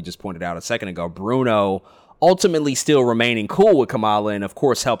 sort of what we just pointed out a second ago, Bruno ultimately still remaining cool with Kamala and of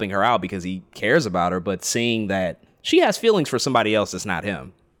course helping her out because he cares about her, but seeing that she has feelings for somebody else that's not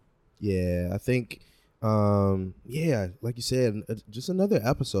him. Yeah, I think, like you said, just another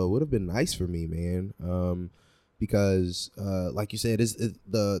episode would have been nice for me, man. Because, like you said, is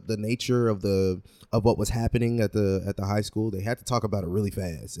the nature of what was happening at the high school. They had to talk about it really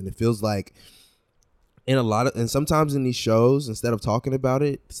fast, and it feels like and sometimes in these shows, instead of talking about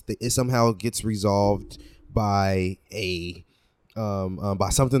it, it somehow gets resolved by by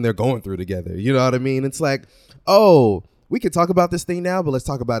something they're going through together. You know what I mean? It's like, oh, we can talk about this thing now, but let's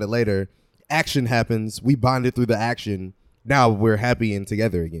talk about it later. Action happens. We bonded through the action. Now we're happy and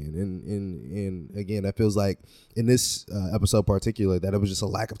together again. And again, that feels like in this episode particular that it was just a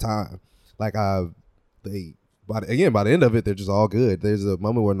lack of time. Like by the end of it, they're just all good. There's a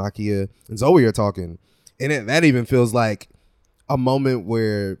moment where Nakia and Zoe are talking, and that even feels like a moment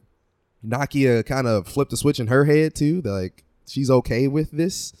where Nakia kind of flipped a switch in her head too. Like she's okay with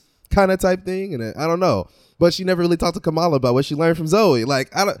this kind of type thing, and I don't know. But she never really talked to Kamala about what she learned from Zoe.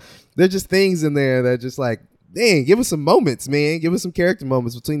 Like there's just things in there that just like, dang, give us some moments, man. Give us some character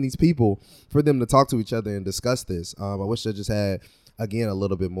moments between these people for them to talk to each other and discuss this. I wish I just had, again, a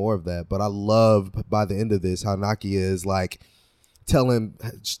little bit more of that. But I love by the end of this how Nakia is like telling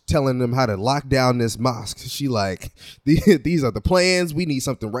them how to lock down this mosque. She like, these are the plans. We need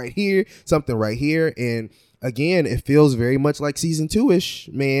something right here, something right here. And again, it feels very much like season 2-ish,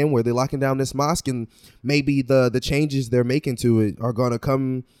 man, where they're locking down this mosque and maybe the changes they're making to it are going to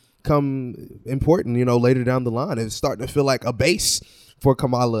come important, later down the line. It's starting to feel like a base for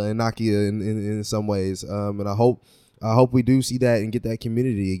Kamala and Nakia in some ways. And I hope we do see that and get that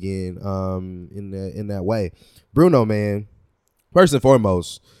community again in that way. Bruno, man, first and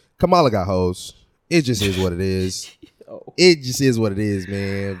foremost, Kamala got hoes. It just is what it is. It just is what it is,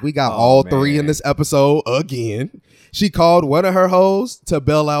 man. We got all three in this episode again. She called one of her hoes to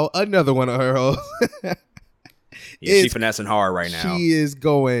bail out another one of her hoes. Yeah, she's finessing hard right now. She is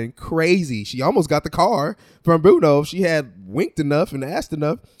going crazy. She almost got the car from Bruno. If she had winked enough and asked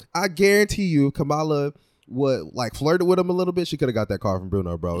enough, I guarantee you Kamala would like flirted with him a little bit. She could have got that car from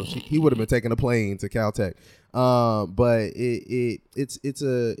Bruno, bro. He would have been taking a plane to Caltech. But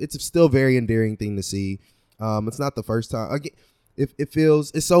it's still a very endearing thing to see. It's not the first time. Again,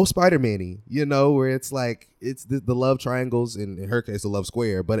 it's so Spider-Man-y, where it's like it's the love triangles, in her case the love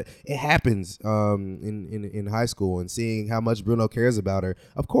square, but it happens in high school, and seeing how much Bruno cares about her.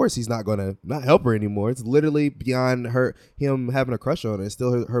 Of course he's not gonna not help her anymore. It's literally beyond him having a crush on her. It's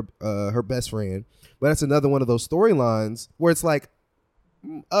still her best friend. But that's another one of those storylines where it's like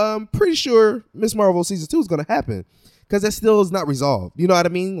I'm pretty sure Ms. Marvel season 2 is gonna happen. Because that still is not resolved. You know what I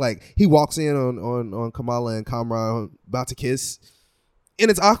mean? Like, he walks in on Kamala and Kamran about to kiss, and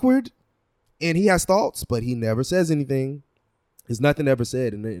it's awkward, and he has thoughts, but he never says anything. There's nothing ever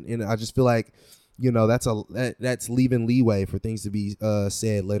said, and I just feel like, that's leaving leeway for things to be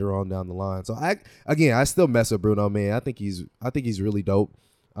said later on down the line. So I still mess with Bruno, man. I think he's really dope,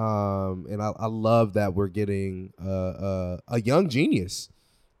 and I love that we're getting a young genius.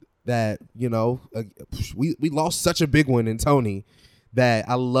 That we lost such a big one in Tony that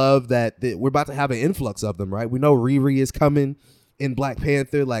I love that we're about to have an influx of them, right? We know Riri is coming in Black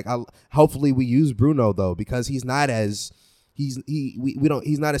Panther. Like, hopefully we use Bruno though, because he's not as he's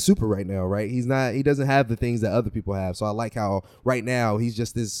not as super right now, right? He doesn't have the things that other people have. So I like how right now he's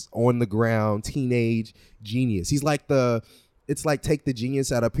just this on the ground teenage genius. He's like it's like take the genius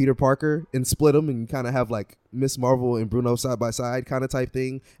out of Peter Parker and split them, and you kind of have like Miss Marvel and Bruno side by side kind of type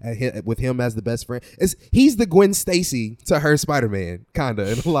thing, and with him as the best friend. He's the Gwen Stacy to her Spider-Man, kind of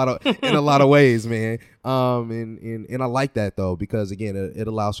in a lot of ways, man. And I like that though, because again, it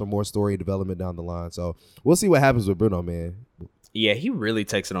allows for more story development down the line. So we'll see what happens with Bruno, man. Yeah, he really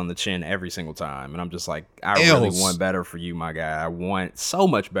takes it on the chin every single time. And I'm just like, I really want better for you, my guy. I want so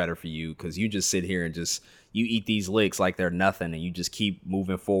much better for you, because you just sit here and you eat these licks like they're nothing, and you just keep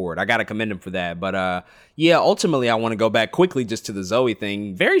moving forward. I got to commend him for that. But yeah, ultimately, I want to go back quickly just to the Zoe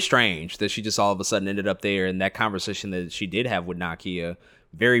thing. Very strange that she just all of a sudden ended up there, and that conversation that she did have with Nakia,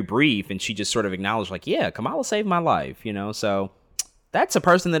 very brief, and she just sort of acknowledged like, yeah, Kamala saved my life, so that's a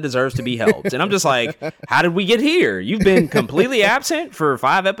person that deserves to be helped. And I'm just like, how did we get here? You've been completely absent for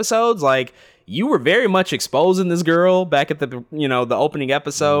 5 episodes. Like, you were very much exposing this girl back at the opening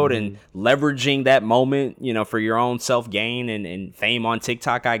episode, and leveraging that moment, for your own self-gain and fame on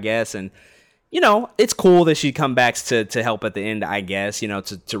TikTok, I guess. And, it's cool that she come back to help at the end, I guess,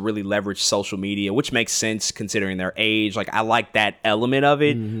 to really leverage social media, which makes sense considering their age. Like, I like that element of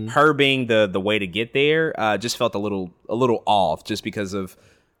it. Mm-hmm. Her being the way to get there just felt a little off, just because of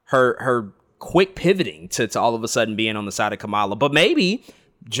her quick pivoting to all of a sudden being on the side of Kamala. But maybe,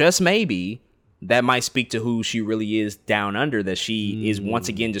 just maybe, that might speak to who she really is down under, that she is once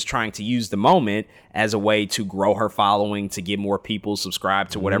again just trying to use the moment as a way to grow her following, to get more people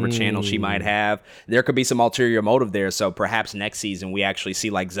subscribed to whatever channel she might have. There could be some ulterior motive there. So perhaps next season we actually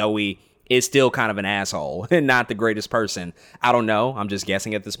see like Zoe is still kind of an asshole and not the greatest person. I don't know. I'm just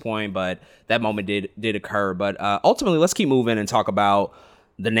guessing at this point, but that moment did occur. But ultimately, let's keep moving and talk about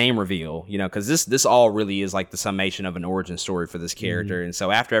the name reveal, you know, because this all really is like the summation of an origin story for this character. And so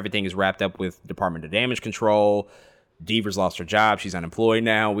after everything is wrapped up with Department of Damage Control, Deaver's lost her job. She's unemployed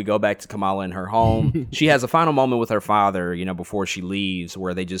now. We go back to Kamala in her home. She has a final moment with her father, you know, before she leaves,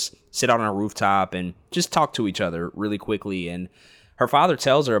 where they just sit on a rooftop and just talk to each other really quickly. And her father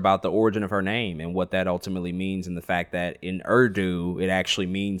tells her about the origin of her name and what that ultimately means, and the fact that in Urdu, it actually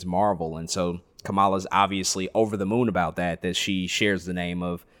means Marvel. And so Kamala's obviously over the moon about that she shares the name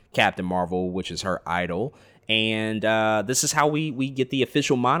of Captain Marvel, which is her idol. And this is how we get the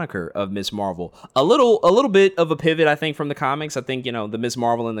official moniker of Ms. Marvel. A little bit of a pivot, I think, from the comics. I think, you know, the Ms.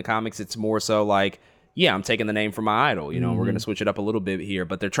 Marvel in the comics, it's more so like, yeah, I'm taking the name from my idol. You know, we're going to switch it up a little bit here.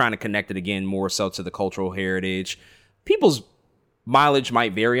 But they're trying to connect it again more so to the cultural heritage. People's mileage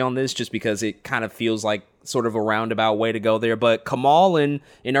might vary on this just because it kind of feels like sort of a roundabout way to go there. But Kamal in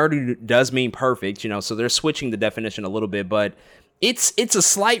Urdu does mean perfect, you know, so they're switching the definition a little bit. But it's a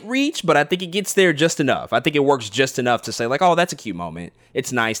slight reach, but I think it gets there just enough. I think it works just enough to say, like, oh, that's a cute moment.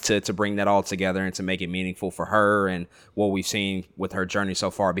 It's nice to bring that all together and to make it meaningful for her and what we've seen with her journey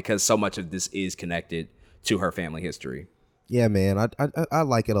so far, because so much of this is connected to her family history. Yeah, man, I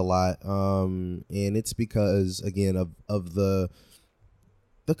like it a lot, and it's because, again, of the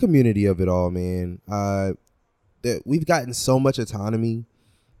community of it all, man. That we've gotten so much autonomy,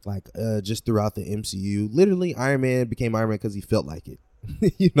 like just throughout the MCU. Literally, Iron Man became Iron Man because he felt like it.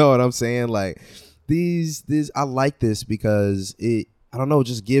 You know what I'm saying? Like these I like this because it, I don't know,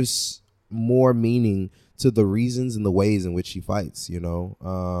 just gives more meaning to the reasons and the ways in which she fights, you know.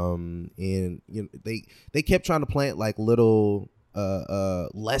 And you know, they kept trying to plant like little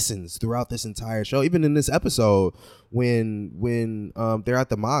lessons throughout this entire show, even in this episode when they're at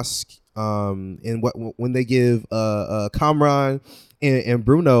the mosque, and when they give Kamran and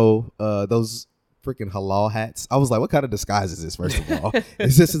Bruno those freaking halal hats. I was like, what kind of disguise is this, first of all?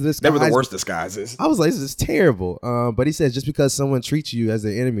 Is this a disguise? They were the worst disguises. I was like, this is terrible. But he says, just because someone treats you as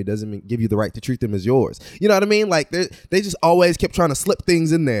their enemy doesn't give you the right to treat them as yours. You know what I mean? Like, they just always kept trying to slip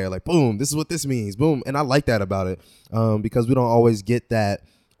things in there. Like, boom, this is what this means. Boom. And I like that about it, because we don't always get that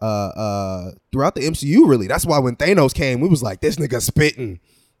throughout the MCU, really. That's why when Thanos came, we was like, this nigga spitting.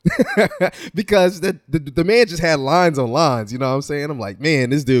 Because the man just had lines on lines, you know what I'm saying? I'm like,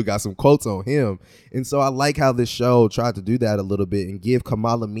 man, this dude got some quotes on him. And so I like how this show tried to do that a little bit and give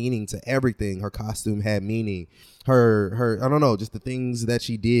Kamala meaning to everything. Her costume had meaning. Her I don't know, just the things that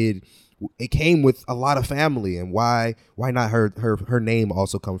she did. It came with a lot of family, and why not her name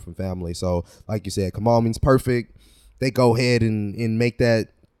also comes from family. So like you said, Kamal means perfect. They go ahead and make that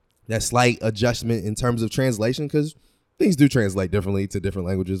slight adjustment in terms of translation, because things do translate differently to different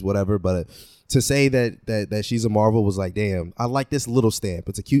languages, whatever. But to say that she's a Marvel was like, damn, I like this little stamp.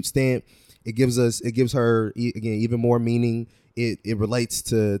 It's a cute stamp. It gives her again even more meaning. It relates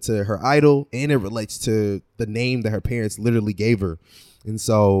to her idol, and it relates to the name that her parents literally gave her. And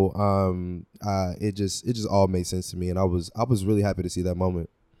so it just all made sense to me, and I was really happy to see that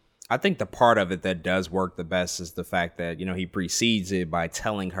moment. I think the part of it that does work the best is the fact that, you know, he precedes it by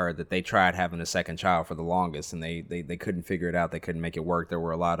telling her that they tried having a second child for the longest, and they couldn't figure it out. They couldn't make it work. There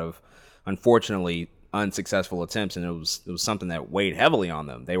were a lot of, unfortunately, unsuccessful attempts, and it was something that weighed heavily on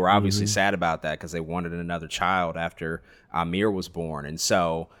them. They were obviously sad about that because they wanted another child after Amir was born. And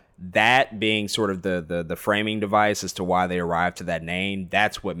so that being sort of the framing device as to why they arrived to that name,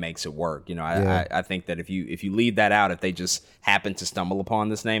 that's what makes it work. You know, I think that if you leave that out, if they just happen to stumble upon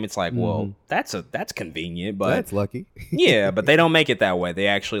this name, it's like, well, that's convenient, but that's lucky. Yeah, but they don't make it that way. They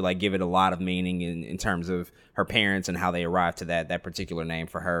actually like give it a lot of meaning in terms of her parents and how they arrived to that particular name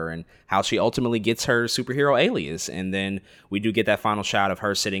for her, and how she ultimately gets her superhero alias. And then we do get that final shot of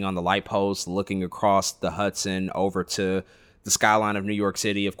her sitting on the light post, looking across the Hudson over to the skyline of New York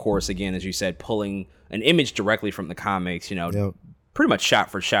City. Of course, again, as you said, pulling an image directly from the comics, you know, pretty much shot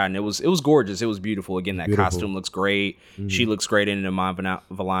for shot. And it was gorgeous. It was beautiful. Again, that costume looks great. She looks great in Iman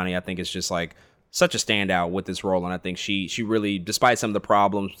Vellani. I think it's just like such a standout with this role. And I think she really, despite some of the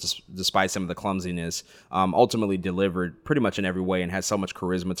problems, despite some of the clumsiness, ultimately delivered pretty much in every way and has so much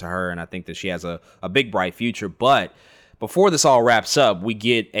charisma to her. And I think that she has a big, bright future. But before this all wraps up, we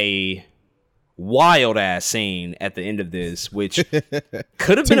get a wild ass scene at the end of this, which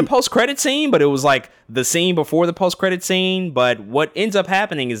could have been a post-credit scene, but it was like the scene before the post-credit scene. But what ends up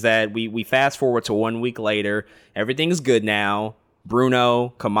happening is that we fast forward to 1 week later. Everything is good now. Bruno,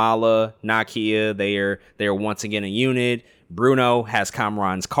 Kamala, Nakia, they are once again a unit. Bruno has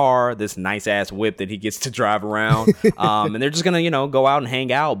Kamran's car, this nice ass whip that he gets to drive around, and they're just gonna go out and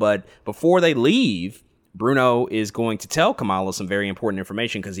hang out. But before they leave, Bruno is going to tell Kamala some very important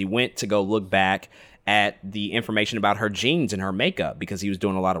information because he went to go look back at the information about her genes and her makeup because he was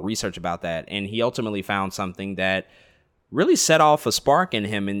doing a lot of research about that. And he ultimately found something that really set off a spark in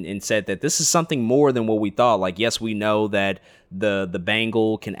him and said that this is something more than what we thought. Like, yes, we know that the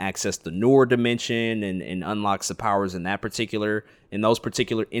bangle can access the Noor dimension and unlocks the powers in those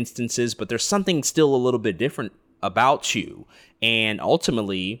particular instances, but there's something still a little bit different about you. And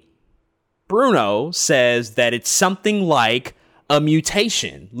ultimately, Bruno says that it's something like a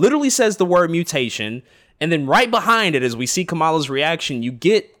mutation. Literally says the word mutation. And then right behind it, as we see Kamala's reaction, you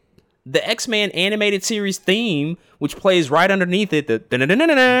get the X-Men animated series theme, which plays right underneath it.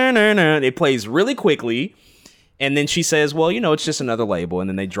 It plays really quickly. And then she says, well, it's just another label. And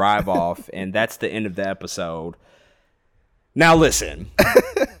then they drive off. And that's the end of the episode. Now, listen.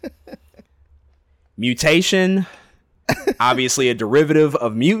 Mutation, obviously a derivative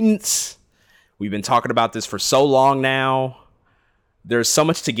of mutants. We've been talking about this for so long now. There's so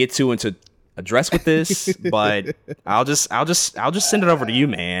much to get to and to address with this, but I'll just send it over to you,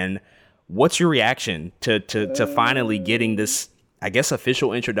 man. What's your reaction to finally getting this, I guess,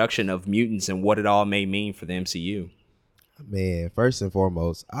 official introduction of mutants and what it all may mean for the MCU? Man, first and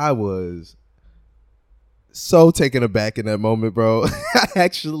foremost, I was so taken aback in that moment, bro. I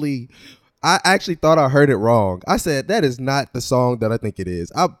actually thought I heard it wrong. I said, that is not the song that I think it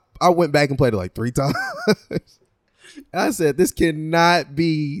is. I went back and played it like 3 times. I said, this cannot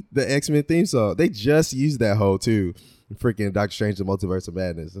be the X-Men theme song. They just used that hoe too. Freaking Doctor Strange, the Multiverse of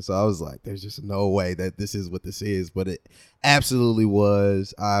Madness. And so I was like, there's just no way that this is what this is. But it absolutely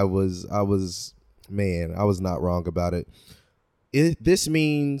was. I was not wrong about it. This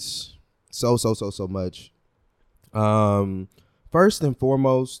means so much. First and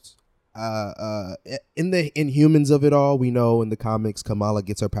foremost, in the Inhumans of it all, we know in the comics Kamala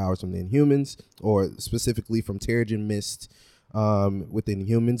gets her powers from the Inhumans, or specifically from Terrigen Mist within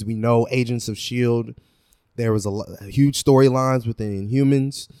Inhumans. We know Agents of S.H.I.E.L.D. There was a huge storylines within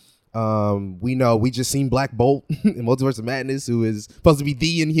Inhumans. We just seen Black Bolt in Multiverse of Madness, who is supposed to be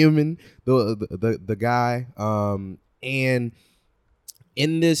the Inhuman, the guy. And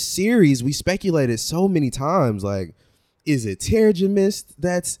in this series, we speculated so many times, like, is it Terrigen Mist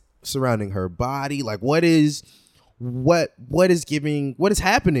that's surrounding her body? Like, what is happening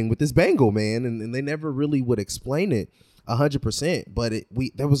with this bangle, man? And they never really would explain it 100%, but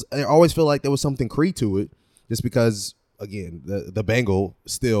I always feel like there was something Kree to it, just because, again, the bangle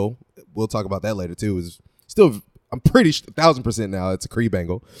still, we'll talk about that later too, is still, I'm pretty 1,000% now it's a Kree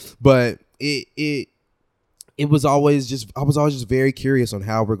bangle, but it was always just, I was always just very curious on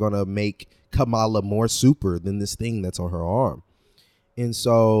how we're gonna make Kamala more super than this thing that's on her arm. And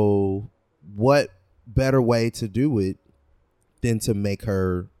so what better way to do it than to make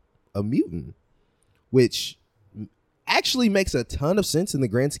her a mutant, which actually makes a ton of sense in the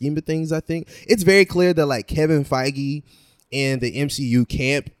grand scheme of things. I think it's very clear that, like, Kevin Feige and the MCU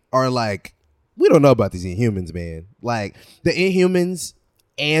camp are like, we don't know about these Inhumans, man. Like, the Inhumans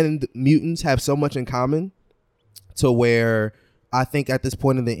and mutants have so much in common to where I think at this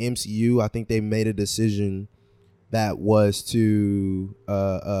point in the MCU, I think they made a decision that was to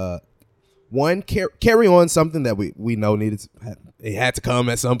one, carry on something that we know it had to come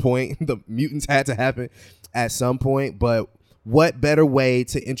at some point. The mutants had to happen at some point, but what better way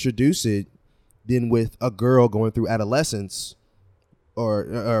to introduce it than with a girl going through adolescence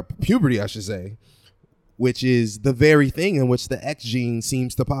or puberty, I should say, which is the very thing in which the X gene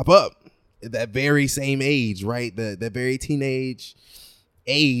seems to pop up. That very same age, right? That very teenage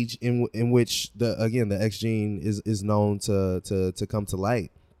age in which the X gene is known to come to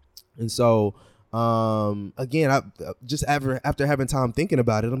light. And so again, I just after having time thinking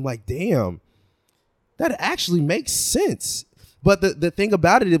about it, I'm like, damn, that actually makes sense. But the thing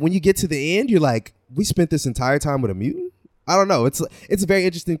about it, when you get to the end, you're like, we spent this entire time with a mutant? I don't know. It's a very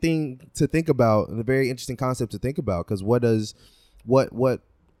interesting thing to think about, and a very interesting concept to think about, because what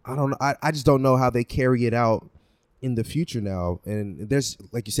I don't know. I just don't know how they carry it out in the future now. And there's,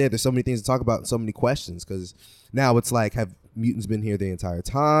 like you said, there's so many things to talk about and so many questions, because now it's like, have mutants been here the entire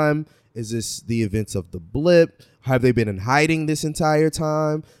time? Is this the events of the blip? Have they been in hiding this entire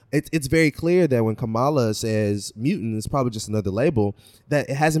time? It's very clear that when Kamala says mutant, it's probably just another label, that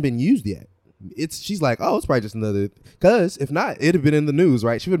it hasn't been used yet. She's like, oh, it's probably just another, because if not, it'd have been in the news,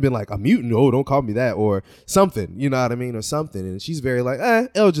 right? She would have been like, a mutant, oh, don't call me that, or something, you know what I mean, or something. And she's very like,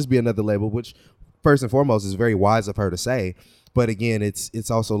 it'll just be another label, which first and foremost is very wise of her to say. But again,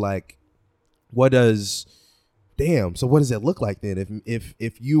 it's also like, so what does it look like then?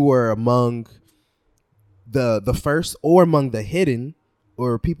 If you were among the first, or among the hidden,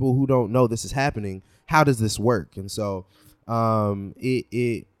 or people who don't know this is happening, how does this work? And so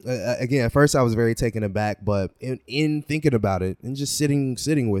again, at first I was very taken aback, but in thinking about it and just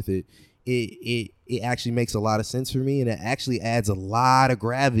sitting with it, it actually makes a lot of sense for me, and it actually adds a lot of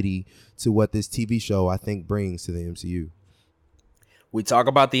gravity to what this TV show I think brings to the MCU. We talk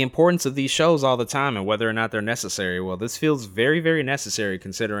about the importance of these shows all the time and whether or not they're necessary. Well, this feels very, very necessary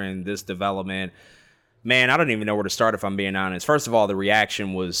considering this development. Man, I don't even know where to start if I'm being honest. First of all, the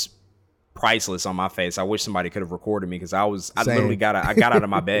reaction was priceless on my face. I wish somebody could have recorded me because I literally got out of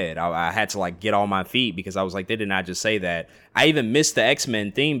my bed. I had to like get on my feet because I was like, they did not just say that. I even missed the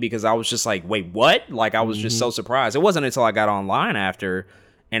X-Men theme because I was just like, wait, what? Like I was just so surprised. It wasn't until I got online after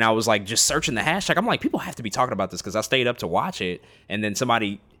and I was like just searching the hashtag. I'm like, people have to be talking about this because I stayed up to watch it. And then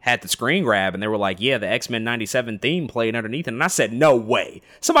somebody had the screen grab and they were like, yeah, the X-Men 97 theme played underneath it. And I said, no way.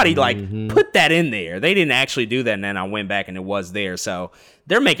 Somebody like put that in there. They didn't actually do that. And then I went back and it was there. So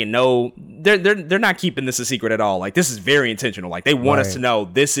they're making they're not keeping this a secret at all. Like this is very intentional. Like they want us to know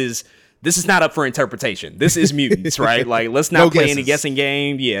this is not up for interpretation. This is mutants, right? Like let's not play any guessing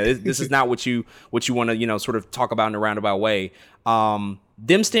game. Yeah, this is not what you want to, sort of talk about in a roundabout way.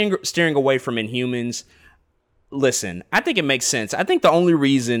 Them steering away from Inhumans. Listen, I think it makes sense. I think the only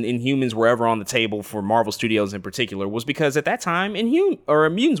reason Inhumans were ever on the table for Marvel Studios in particular was because at that time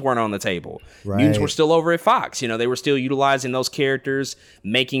mutants weren't on the table. Right. Mutants were still over at Fox. They were still utilizing those characters,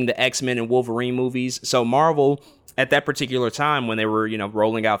 making the X-Men and Wolverine movies. So Marvel, at that particular time when they were,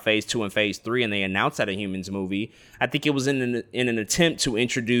 rolling out Phase 2 and Phase 3 and they announced that Inhumans movie, I think it was in an attempt to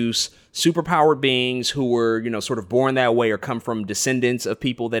introduce superpowered beings who were, sort of born that way or come from descendants of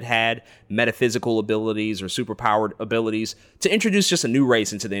people that had metaphysical abilities or superpowered abilities, to introduce just a new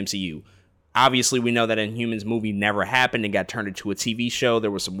race into the MCU. Obviously, we know that Inhumans movie never happened and got turned into a TV show.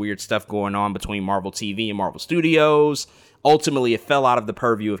 There was some weird stuff going on between Marvel TV and Marvel Studios. Ultimately, it fell out of the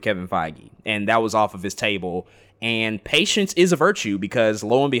purview of Kevin Feige, and that was off of his table. And patience is a virtue because,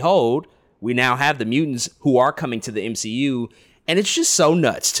 lo and behold, we now have the mutants who are coming to the MCU, and it's just so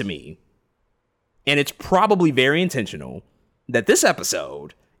nuts to me. And it's probably very intentional that this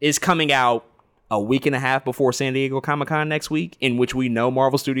episode is coming out a week and a half before San Diego Comic-Con next week, in which we know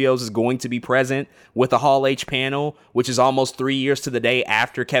Marvel Studios is going to be present with a Hall H panel, which is almost 3 years to the day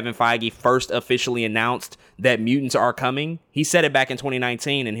after Kevin Feige first officially announced that mutants are coming. He said it back in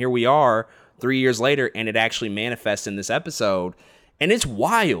 2019, and here we are 3 years later, and it actually manifests in this episode. And it's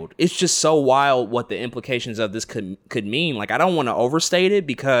wild. It's just so wild what the implications of this could mean. Like, I don't want to overstate it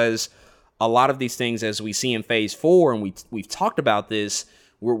because a lot of these things, as we see in Phase 4, and we've talked about this,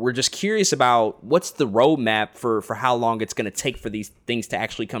 we're just curious about what's the roadmap for how long it's going to take for these things to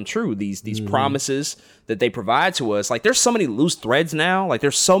actually come true. These promises that they provide to us. Like, there's so many loose threads now. Like,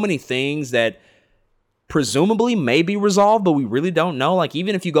 there's so many things that presumably may be resolved, but we really don't know. Like,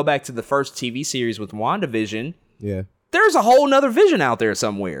 even if you go back to the first TV series with WandaVision, there's a whole nother Vision out there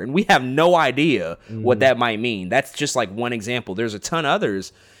somewhere, and we have no idea what that might mean. That's just like one example. There's a ton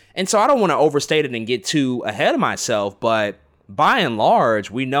others. And so I don't want to overstate it and get too ahead of myself, but by and large,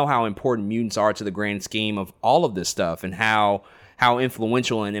 we know how important mutants are to the grand scheme of all of this stuff and how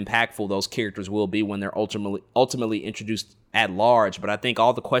influential and impactful those characters will be when they're ultimately introduced at large. But I think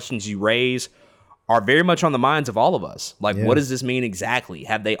all the questions you raise are very much on the minds of all of us. Like, what does this mean exactly?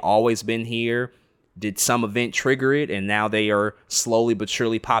 Have they always been here? Did some event trigger it and now they are slowly but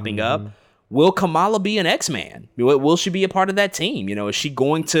surely popping up? Will Kamala be an X-Man? Will she be a part of that team? Is she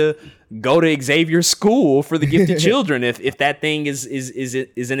going to go to Xavier's school for the gifted children if that thing is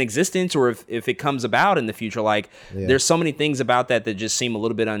in existence, or if it comes about in the future? Like, there's so many things about that just seem a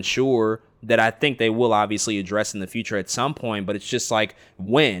little bit unsure that I think they will obviously address in the future at some point. But it's just like,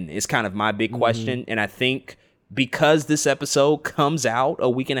 when is kind of my big question. And I think because this episode comes out a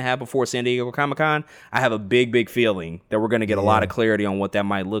week and a half before San Diego Comic-Con, I have a big feeling that we're going to get a lot of clarity on what that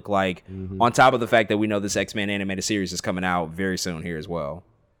might look like, on top of the fact that we know this X-Men animated series is coming out very soon here as well.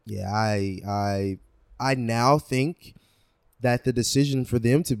 Yeah, I now think that the decision for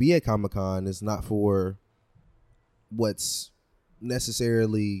them to be at Comic-Con is not for what's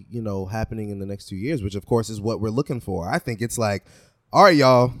necessarily, happening in the next 2 years, which of course is what we're looking for. I think it's like, all right,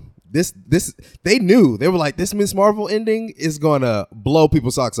 y'all, This they knew. They were like, this Ms. Marvel ending is gonna blow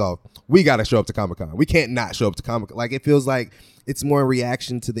people's socks off. We gotta show up to Comic-Con. We can't not show up to Comic-Con. Like, it feels like it's more a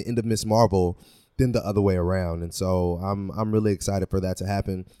reaction to the end of Ms. Marvel than the other way around. And so I'm really excited for that to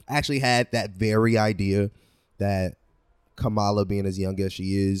happen. I actually had that very idea that Kamala, being as young as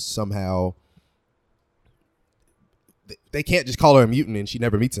she is, somehow they can't just call her a mutant and she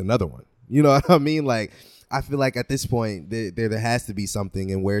never meets another one. You know what I mean? Like, I feel like at this point there has to be something,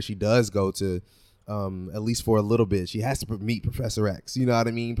 and where she does go to at least for a little bit. She has to meet Professor X. You know what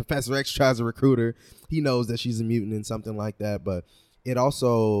I mean? Professor X tries to recruit her. He knows that she's a mutant and something like that. But it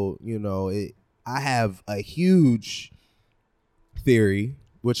also, I have a huge theory,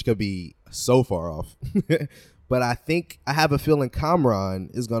 which could be so far off. But I have a feeling Kamran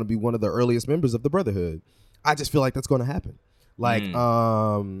is going to be one of the earliest members of the Brotherhood. I just feel like that's going to happen. Like,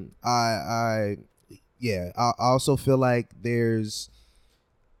 I also feel like there's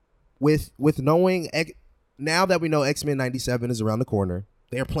with knowing now that we know X-Men 97 is around the corner,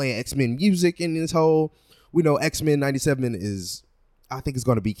 they're playing X-Men music in this whole, we know X-Men 97 is, I think it's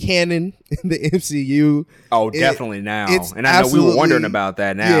going to be canon in the MCU. Oh, definitely now. And I know we were wondering about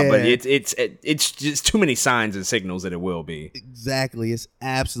that now, but it's just too many signs and signals that it will be. Exactly. It's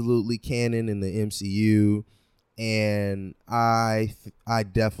absolutely canon in the MCU. And I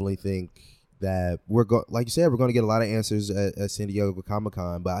definitely think that like you said, we're going to get a lot of answers at San Diego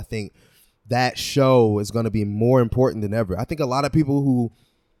Comic-Con, but I think that show is going to be more important than ever. I think a lot of people who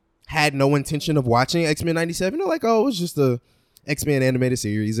had no intention of watching X-Men 97, they're like, oh, it's just a X-Men animated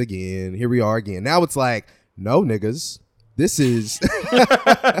series again. Here we are again. Now it's like, no, niggas. This is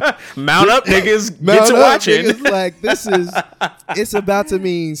mount up, niggas. Get to watching. Niggas. Like, it's about to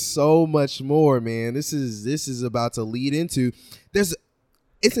mean so much more, man. This is about to lead into.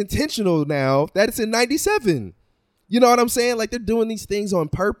 It's intentional now that it's in 97. You know what I'm saying? Like, they're doing these things on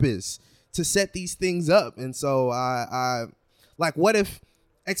purpose to set these things up. And so I like, what if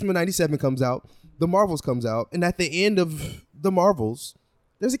X-Men 97 comes out, The Marvels comes out, and at the end of The Marvels,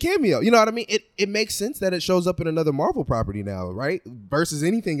 there's a cameo. You know what I mean? It makes sense that it shows up in another Marvel property now, right? Versus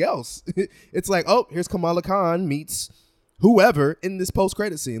anything else. It's like, oh, here's Kamala Khan meets whoever in this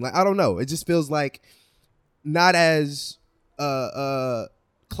post-credit scene. Like, I don't know. It just feels like not as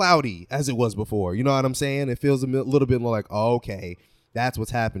cloudy as it was before. You know what I'm saying? It feels a little bit more like, oh, okay, that's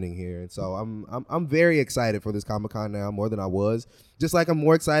what's happening here. And so I'm very excited for this Comic-Con now, more than I was. Just like I'm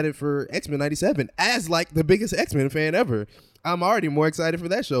more excited for X-Men 97 as like the biggest X-Men fan ever. I'm already more excited for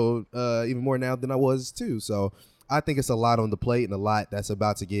that show even more now than I was too. So I think it's a lot on the plate and a lot that's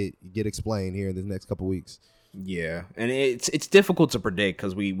about to get explained here in the next couple weeks. Yeah, and it's difficult to predict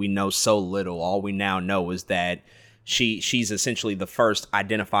because we know so little. All we now know is that she's essentially the first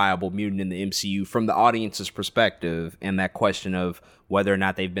identifiable mutant in the MCU from the audience's perspective, and that question of whether or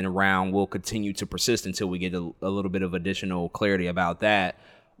not they've been around will continue to persist until we get a little bit of additional clarity about that.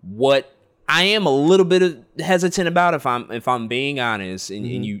 What I am a little bit hesitant about, if I'm being honest, and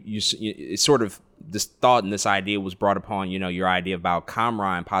you it's sort of this thought and this idea was brought upon, your idea about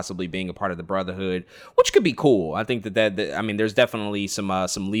Kamran possibly being a part of the Brotherhood, which could be cool. I think that I mean, there's definitely some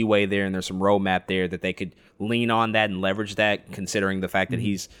leeway there, and there's some roadmap there that they could lean on that and leverage that, considering the fact that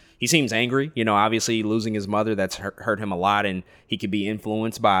he seems angry. Obviously losing his mother, that's hurt him a lot, and he could be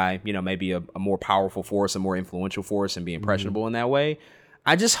influenced by, maybe a more powerful force, a more influential force, and be impressionable in that way.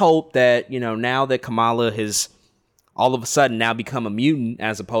 I just hope that, now that Kamala has all of a sudden now become a mutant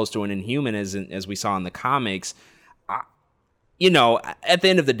as opposed to an Inhuman, as we saw in the comics, at the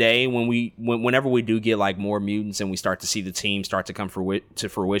end of the day, whenever we do get like more mutants and we start to see the team start to come to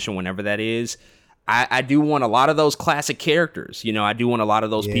fruition, whenever that is, I do want a lot of those classic characters. I do want a lot of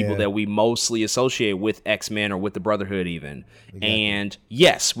those people that we mostly associate with X-Men or with the Brotherhood even. Exactly. And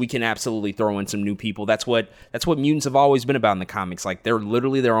yes, we can absolutely throw in some new people. That's what mutants have always been about in the comics. Like, they're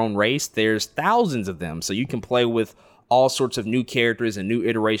literally their own race. There's thousands of them. So you can play with all sorts of new characters and new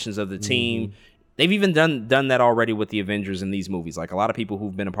iterations of the team. They've even done that already with the Avengers in these movies. Like, a lot of people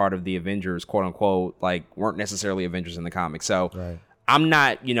who've been a part of the Avengers, quote unquote, like, weren't necessarily Avengers in the comics. So right. I'm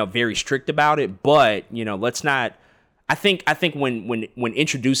not, very strict about it, but, let's not. I think when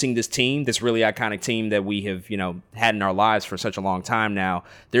introducing this team, this really iconic team that we have, had in our lives for such a long time now,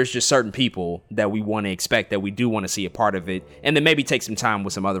 there's just certain people that we want to expect, that we do want to see a part of it, and then maybe take some time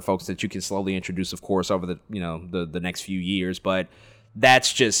with some other folks that you can slowly introduce, of course, over the the next few years. But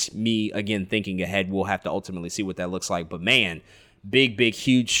that's just me again thinking ahead. We'll have to ultimately see what that looks like. But man, big,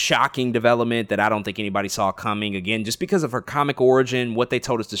 huge, shocking development that I don't think anybody saw coming. Again, just because of her comic origin, what they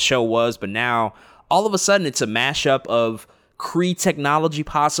told us the show was, but now all of a sudden it's a mashup of Kree technology,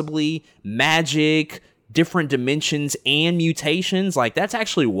 possibly magic, different dimensions, and mutations. Like, that's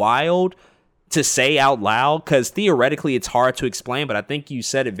actually wild to say out loud, because theoretically it's hard to explain, but I think you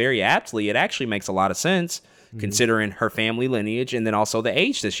said it very aptly. It actually makes a lot of sense considering her family lineage and then also the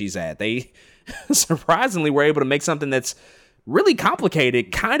age that she's at. They surprisingly were able to make something that's really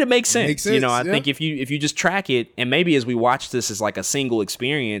complicated kind of makes sense. I think if you just track it, and maybe as we watch this as like a single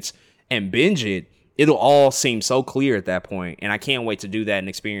experience and binge it, it'll all seem so clear at that point. And I can't wait to do that and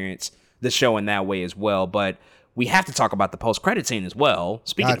experience the show in that way as well. But we have to talk about the post-credit scene as well.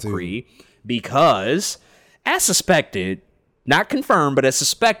 Speaking of Kree, because, as suspected, not confirmed, but as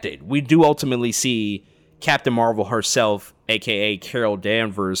suspected, we do ultimately see Captain Marvel herself, aka Carol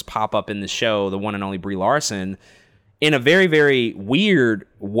Danvers, pop up in the show, the one and only Brie Larson, in a very, very weird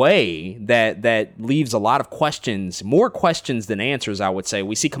way that leaves a lot of questions, more questions than answers, I would say.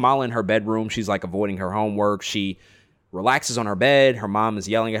 We see Kamala in her bedroom. She's like avoiding her homework. She relaxes on her bed. Her mom is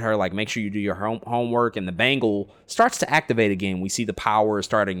yelling at her, like, make sure you do your homework. And the bangle starts to activate again. We see the power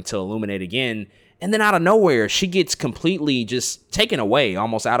starting to illuminate again. And then out of nowhere, she gets completely just taken away,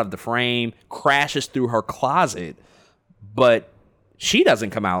 almost out of the frame, crashes through her closet. But she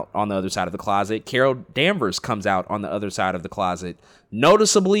doesn't come out on the other side of the closet. Carol Danvers comes out on the other side of the closet,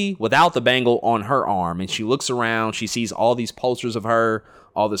 noticeably without the bangle on her arm. And she looks around. She sees all these posters of her,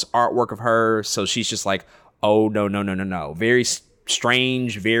 all this artwork of her. So she's just like, oh, no. Very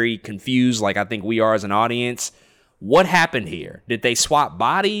strange, very confused, like I think we are as an audience. What happened here? Did they swap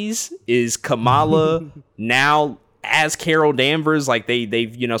bodies? Is Kamala now as Carol Danvers? Like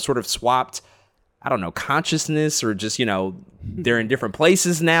they've, sort of swapped, I don't know, consciousness, or just, they're in different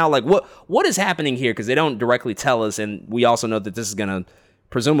places now. Like what is happening here? Because they don't directly tell us. And we also know that this is going to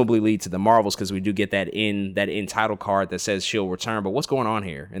presumably lead to the Marvels, because we do get that in title card that says she'll return. But what's going on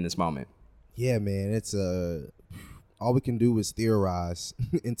here in this moment? Yeah, man, it's all we can do is theorize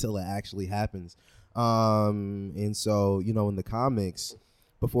until it actually happens. And so, in the comics,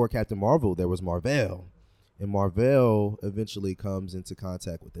 before Captain Marvel, there was Mar-Vell. And Mar-Vell eventually comes into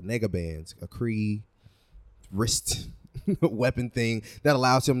contact with the Negabands, a Kree wrist weapon thing that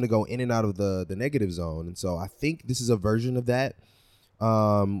allows him to go in and out of the negative zone. And so I think this is a version of that,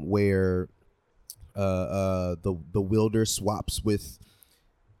 where the wielder swaps with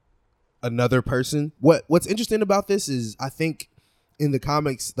another person. What's interesting about this is, I think in the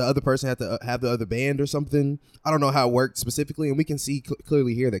comics, the other person had to have the other band or something. I don't know how it worked specifically, and we can see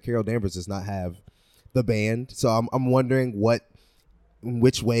clearly here that Carol Danvers does not have the band. So I'm wondering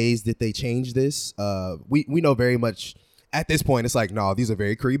which ways did they change this? We know very much at this point. It's like, no, these are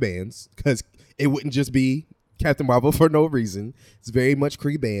very Kree bands, because it wouldn't just be Captain Marvel for no reason. It's very much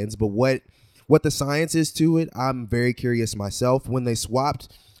Kree bands. But what the science is to it, I'm very curious myself. When they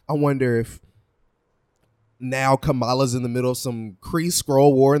swapped, I wonder if now Kamala's in the middle of some Kree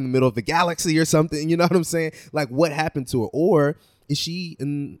Skrull war in the middle of the galaxy or something. You know what I'm saying? Like, what happened to her? Or is she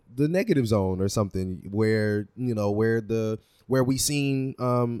in the negative zone or something, where where we seen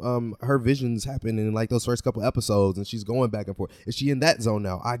her visions happen in like those first couple episodes, and she's going back and forth? Is she in that zone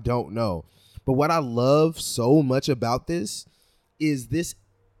now? I don't know. But what I love so much about this is this,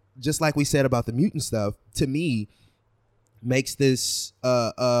 just like we said about the mutant stuff, to me makes this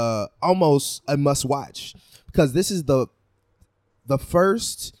almost a must watch, because this is the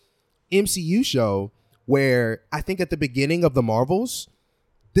first MCU show where I think at the beginning of the Marvels,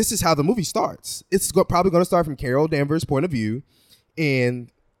 this is how the movie starts. It's probably going to start from Carol Danvers' point of view,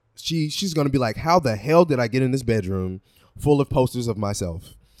 and she's going to be like, how the hell did I get in this bedroom full of posters of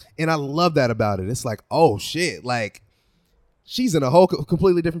myself? And I love that about it. It's like, oh shit, like she's in a whole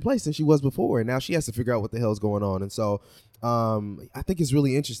completely different place than she was before, and now she has to figure out what the hell's going on. And so I think it's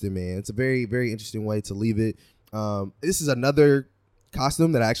really interesting, man. It's a very, very interesting way to leave it. This is another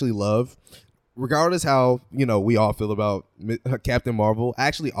costume that I actually love. Regardless how, we all feel about Captain Marvel, I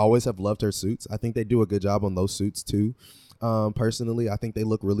actually always have loved her suits. I think they do a good job on those suits too. Personally, I think they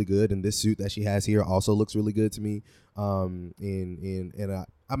look really good, and this suit that she has here also looks really good to me. Now I'm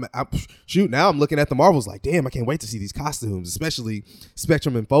looking at the Marvels like, damn, I can't wait to see these costumes, especially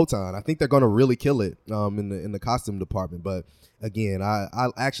Spectrum and Photon. I think they're going to really kill it in the costume department. But again, I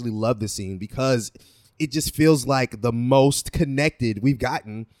actually love this scene because it just feels like the most connected we've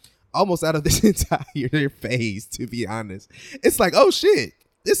gotten almost out of this entire phase, to be honest. It's like, oh shit,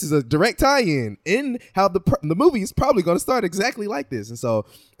 this is a direct tie-in in how the movie is probably going to start exactly like this. And so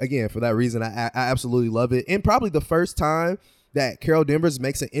again, for that reason, I absolutely love it. And probably the first time that Carol Danvers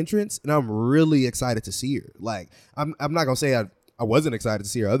makes an entrance, and I'm really excited to see her. Like, I'm not gonna say I wasn't excited to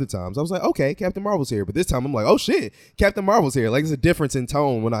see her other times. I was like, okay, Captain Marvel's here. But this time I'm like, oh shit, Captain Marvel's here. Like, there's a difference in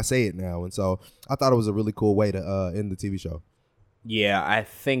tone when I say it now. And so I thought it was a really cool way to end the TV show. Yeah, I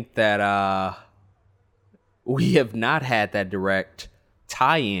think that we have not had that direct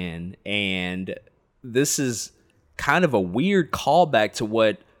tie-in, and this is kind of a weird callback to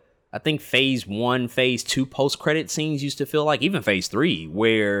what I think phase 1, phase 2 post-credit scenes used to feel like, even phase 3,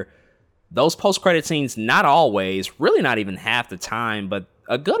 where those post-credit scenes, not always, really not even half the time, but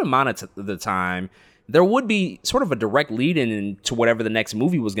a good amount of the time, there would be sort of a direct lead in to whatever the next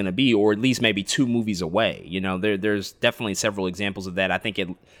movie was going to be, or at least maybe 2 movies away. You know, there's definitely several examples of that. I think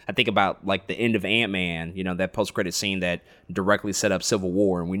about like the end of Ant-Man, you know, that post-credit scene that directly set up Civil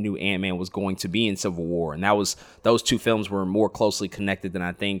War, and we knew Ant-Man was going to be in Civil War, and those 2 films were more closely connected than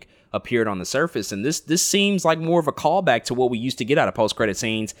I think appeared on the surface. And this seems like more of a callback to what we used to get out of post-credit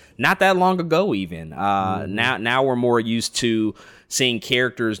scenes not that long ago even. Now we're more used to seeing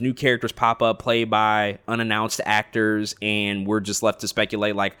new characters pop up played by unannounced actors, and we're just left to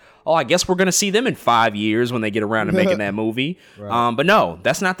speculate like, oh, I guess we're going to see them in 5 years when they get around to making that movie. Right. But no,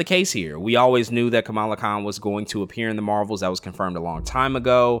 that's not the case here. We always knew that Kamala Khan was going to appear in the Marvels. That was confirmed a long time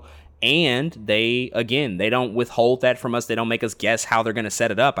ago. And they don't withhold that from us. They don't make us guess how they're going to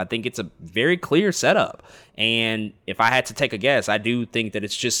set it up. I think it's a very clear setup. And if I had to take a guess, I do think that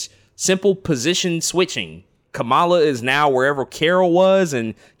it's just simple position switching. Kamala is now wherever Carol was,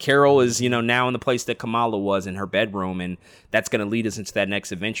 and Carol is, you know, now in the place that Kamala was in her bedroom. And that's going to lead us into that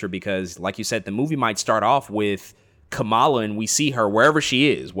next adventure because, like you said, the movie might start off with Kamala and we see her wherever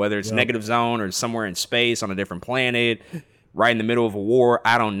she is, whether it's Negative Zone or somewhere in space on a different planet, right in the middle of a war.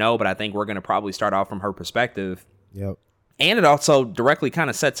 I don't know, but I think we're going to probably start off from her perspective. Yep. And it also directly kind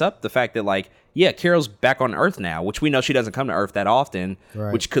of sets up the fact that, like, yeah, Carol's back on Earth now, which we know she doesn't come to Earth that often,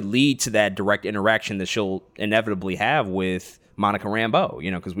 which could lead to that direct interaction that she'll inevitably have with Monica Rambeau, you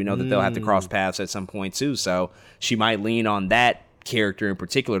know, because we know that they'll have to cross paths at some point too. So she might lean on that character in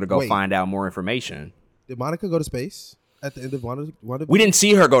particular to go find out more information. Did Monica go to space at the end of WandaVision? We didn't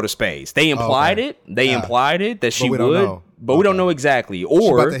see her go to space. They implied it. They implied it that she would, but we don't know exactly. Or she's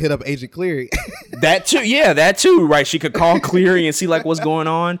about to hit up Agent Cleary. That too, yeah, that too, right? She could call Cleary and see like what's going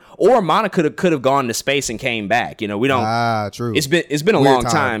on. Or Monica could have gone to space and came back. You know, we don't. True. It's been a long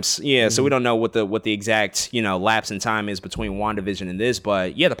time. Yeah, so we don't know what the exact, you know, lapse in time is between WandaVision and this.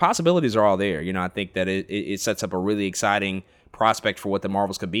 But yeah, the possibilities are all there. You know, I think that it sets up a really exciting prospect for what the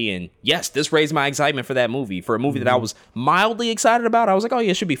Marvels could be. And yes, this raised my excitement for that movie. For a movie that I was mildly excited about, I was like, oh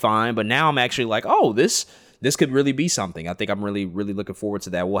yeah, it should be fine. But now I'm actually like, oh, this could really be something. I think I'm really, really looking forward to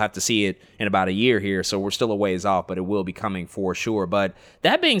that. We'll have to see it in about a year here, so we're still a ways off, but it will be coming for sure. But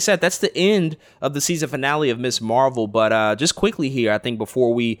that being said, that's the end of the season finale of Ms. Marvel. But just quickly here, I think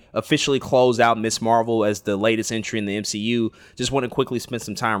before we officially close out Ms. Marvel as the latest entry in the MCU, just want to quickly spend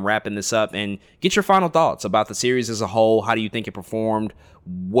some time wrapping this up and get your final thoughts about the series as a whole. How do you think it performed?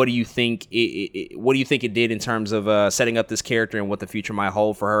 What do you think it did in terms of setting up this character and what the future might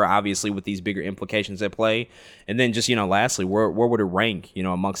hold for her, obviously with these bigger implications at play? And then just, you know, lastly, where would it rank, you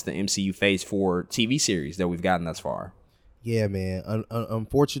know, amongst the MCU Phase 4 TV series that we've gotten thus far? Yeah, man.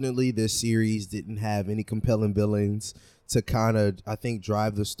 Unfortunately, this series didn't have any compelling villains to kind of, I think,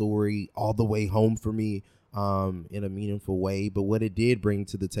 drive the story all the way home for me in a meaningful way. But what it did bring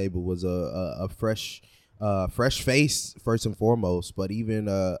to the table was a fresh face first and foremost, but even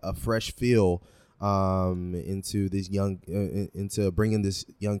a fresh feel into this into bringing this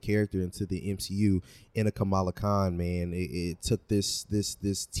young character into the MCU in a Kamala Khan. Man, it took this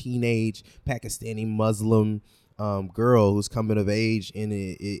teenage Pakistani Muslim girl who's coming of age, and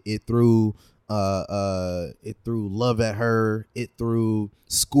it threw love at her, it threw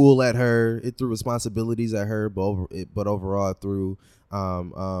school at her, it threw responsibilities at her, but overall it threw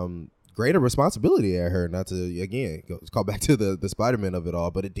greater responsibility at her. Not to again call back to the Spider-Man of it all,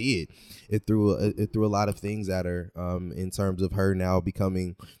 but it did. It threw a lot of things at her in terms of her now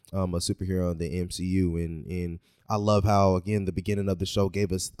becoming a superhero in the MCU, and I love how again the beginning of the show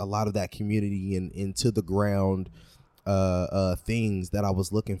gave us a lot of that community and into the ground things that I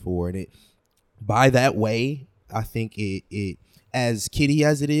was looking for, and it by that way I think it as kiddie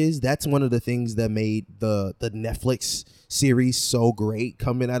as it is, that's one of the things that made the Netflix series so great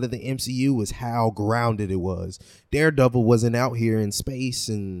coming out of the MCU was how grounded it was. Daredevil wasn't out here in space,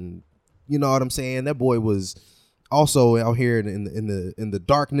 and you know what I'm saying? That boy was also out here in the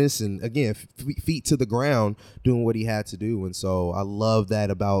darkness, and again, feet to the ground, doing what he had to do. And so I love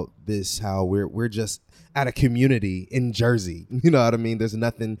that about this, how we're just at a community in Jersey. You know what I mean? There's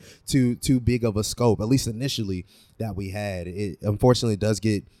nothing too big of a scope, at least initially, that we had. It unfortunately does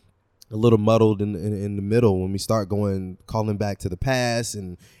get a little muddled in the middle when we start calling back to the past,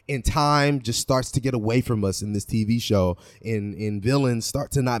 and time just starts to get away from us in this TV show, and villains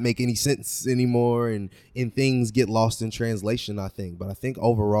start to not make any sense anymore, and things get lost in translation, I think. But I think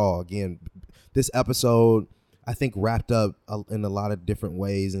overall, again, this episode, I think, wrapped up in a lot of different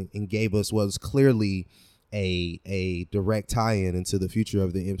ways and gave us what was clearly a direct tie-in into the future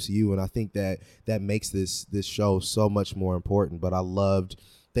of the MCU. And I think that makes this show so much more important. But I loved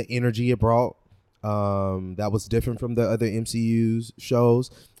the energy it brought. That was different from the other MCU's shows.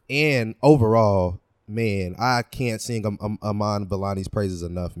 And overall, man, I can't sing Iman Vellani's praises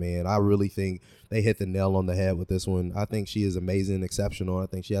enough, man. I really think they hit the nail on the head with this one. I think she is amazing, exceptional. I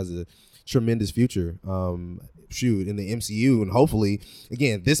think she has a tremendous future. In the MCU, and hopefully,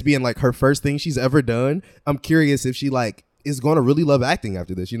 again, this being like her first thing she's ever done, I'm curious if she like is going to really love acting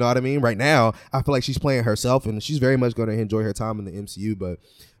after this. You know what I mean? Right now, I feel like she's playing herself, and she's very much going to enjoy her time in the MCU. But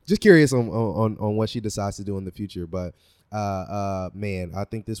just curious on what she decides to do in the future. But man, I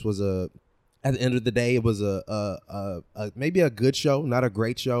think this was at the end of the day, it was a maybe a good show, not a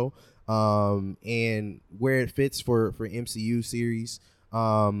great show. And where it fits for MCU series.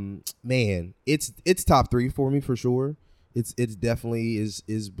 Man, it's top 3 for me for sure. It's definitely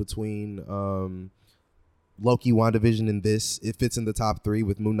is between Loki, WandaVision, and this. It fits in the top 3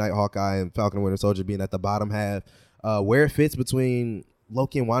 with Moon Knight, Hawkeye, and Falcon and Winter Soldier being at the bottom half. Where it fits between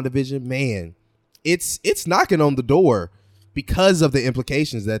Loki and WandaVision, man, it's knocking on the door because of the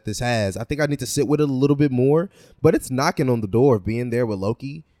implications that this has. I think I need to sit with it a little bit more, but it's knocking on the door of being there with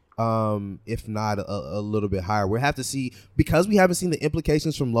Loki. If not a little bit higher. We'll have to see, because we haven't seen the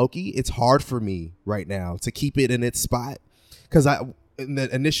implications from Loki. It's hard for me right now to keep it in its spot, because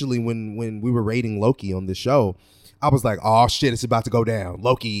initially when we were rating Loki on this show, I was like, oh shit, it's about to go down.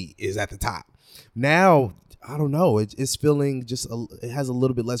 Loki is at the top. Now I don't know. It's feeling it has a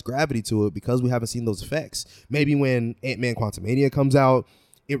little bit less gravity to it because we haven't seen those effects. Maybe when Ant-Man Quantumania comes out,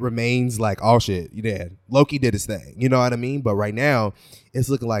 it remains like, oh shit, you did. Loki did his thing. You know what I mean? But right now, it's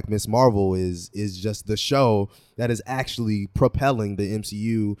looking like Ms. Marvel is just the show that is actually propelling the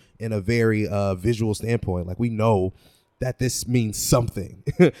MCU in a very visual standpoint. Like, we know that this means something,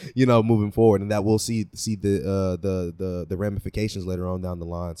 you know, moving forward, and that we'll see the ramifications later on down the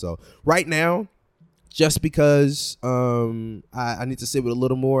line. So right now, just because I need to sit with a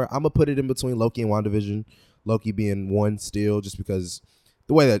little more, I'm gonna put it in between Loki and WandaVision. Loki being 1 still, just because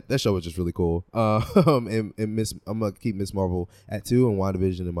the way that show was just really cool. And I'm gonna keep Ms. Marvel at 2 and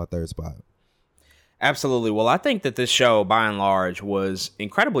WandaVision in my 3rd spot. Absolutely. Well, I think that this show, by and large, was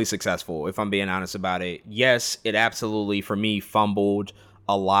incredibly successful, if I'm being honest about it. Yes, it absolutely, for me, fumbled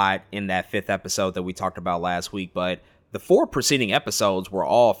a lot in that 5th episode that we talked about last week, but the 4 preceding episodes were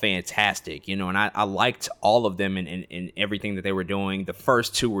all fantastic, you know, and I liked all of them and everything that they were doing. The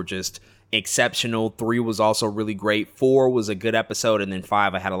first 2 were just exceptional. 3 was also really great. 4 was a good episode, and then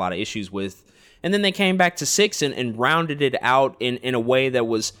 5 I had a lot of issues with. And then they came back to 6 and rounded it out in a way that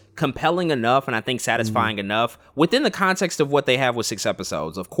was compelling enough and I think satisfying enough within the context of what they have with 6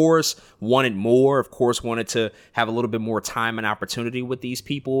 episodes. Of course, wanted more. Of course, wanted to have a little bit more time and opportunity with these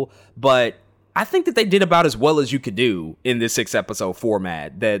people. But I think that they did about as well as you could do in this 6 episode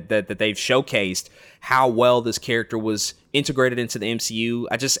format, that they've showcased how well this character was integrated into the MCU.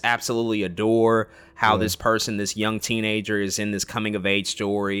 I just absolutely adore how this person, this young teenager, is in this coming of age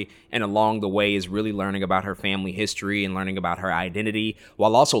story, and along the way is really learning about her family history and learning about her identity,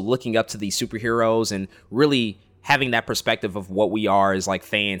 while also looking up to these superheroes and really having that perspective of what we are as like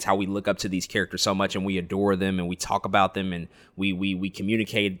fans, how we look up to these characters so much and we adore them and we talk about them and we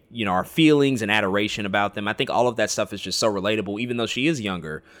communicate, you know, our feelings and adoration about them. I think all of that stuff is just so relatable, even though she is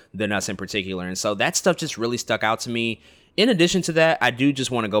younger than us in particular. And so that stuff just really stuck out to me. In addition to that, I do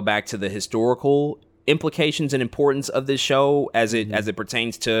just want to go back to the historical implications and importance of this show as it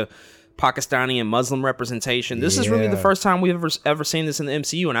pertains to Pakistani and Muslim representation. This is really the first time we've ever seen this in the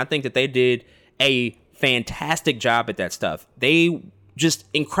MCU, and I think that they did a fantastic job at that stuff. They just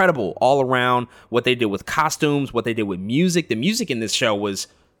incredible all around, what they did with costumes, what they did with music. The music in this show was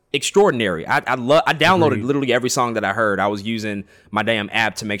extraordinary. I downloaded literally every song that I heard. I was using my damn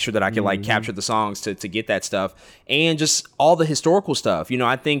app to make sure that I could like capture the songs to get that stuff, and just all the historical stuff. You know,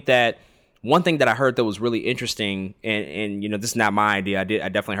 I think that one thing that I heard that was really interesting, and you know, this is not my idea. I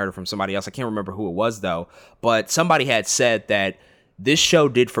definitely heard it from somebody else. I can't remember who it was though, but somebody had said that this show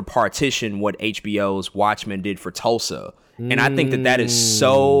did for Partition what HBO's Watchmen did for Tulsa. And I think that is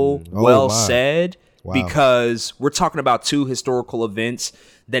so said, because we're talking about 2 historical events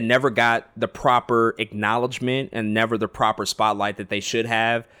that never got the proper acknowledgement and never the proper spotlight that they should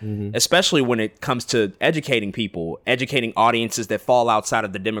have, especially when it comes to educating people, educating audiences that fall outside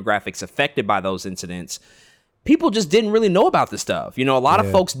of the demographics affected by those incidents. People just didn't really know about this stuff. You know, a lot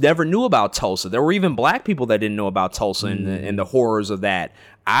of folks never knew about Tulsa. There were even black people that didn't know about Tulsa and the horrors of that.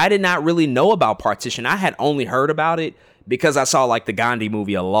 I did not really know about Partition. I had only heard about it because I saw like the Gandhi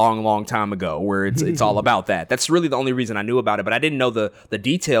movie a long, long time ago where it's all about that. That's really the only reason I knew about it. But I didn't know the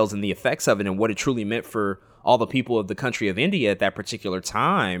details and the effects of it and what it truly meant for all the people of the country of India at that particular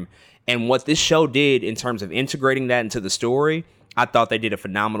time. And what this show did in terms of integrating that into the story, I thought they did a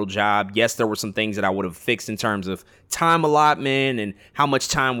phenomenal job. Yes, there were some things that I would have fixed in terms of time allotment and how much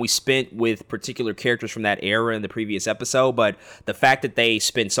time we spent with particular characters from that era in the previous episode. But the fact that they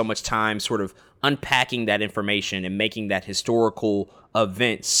spent so much time sort of unpacking that information and making that historical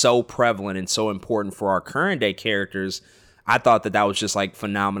event so prevalent and so important for our current day characters, I thought that was just like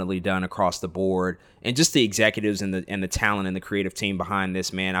phenomenally done across the board. And just the executives and the talent and the creative team behind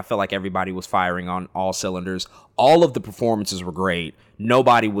this, man, I felt like everybody was firing on all cylinders. All of the performances were great.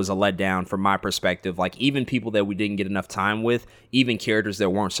 Nobody was a letdown from my perspective. Like, even people that we didn't get enough time with, even characters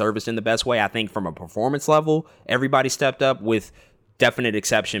that weren't serviced in the best way, I think from a performance level, everybody stepped up, with definite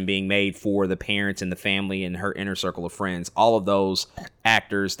exception being made for the parents and the family and her inner circle of friends. All of those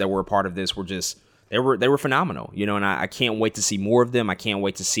actors that were a part of this were just, they were phenomenal, you know, and I can't wait to see more of them. I can't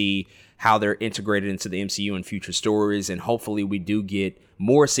wait to see how they're integrated into the MCU in future stories, and hopefully we do get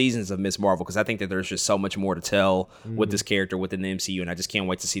more seasons of Ms. Marvel, because I think that there's just so much more to tell with this character within the MCU, and I just can't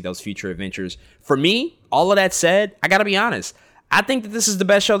wait to see those future adventures. For me, all of that said, I gotta be honest, I think that this is the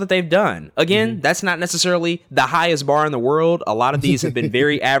best show that they've done. Again, that's not necessarily the highest bar in the world. A lot of these have been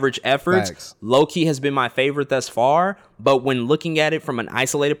very average efforts. Facts. Low-key has been my favorite thus far, but when looking at it from an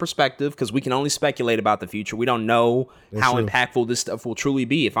isolated perspective, because we can only speculate about the future, we don't know how impactful this stuff will truly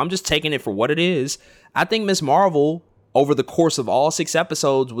be. If I'm just taking it for what it is, I think Ms. Marvel, over the course of all 6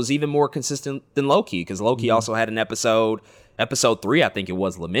 episodes, was even more consistent than Loki, because Loki also had an episode 3, I think it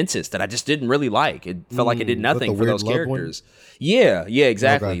was, Lamentis, that I just didn't really like. It felt like it did nothing for those characters. Yeah,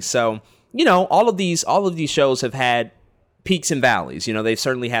 exactly. Okay. So, you know, all of these shows have had peaks and valleys. You know, they've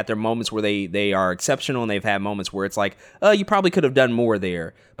certainly had their moments where they are exceptional, and they've had moments where it's like, you probably could have done more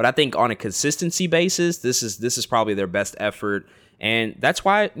there. But I think on a consistency basis, this is probably their best effort. And that's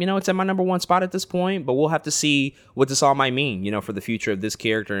why, you know, it's at my number 1 spot at this point, but we'll have to see what this all might mean, you know, for the future of this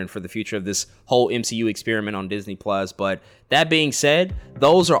character and for the future of this whole MCU experiment on Disney+. But that being said,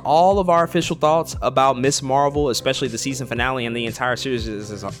 those are all of our official thoughts about Ms. Marvel, especially the season finale and the entire series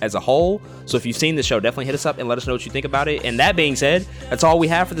as a whole. So if you've seen the show, definitely hit us up and let us know what you think about it. And that being said, that's all we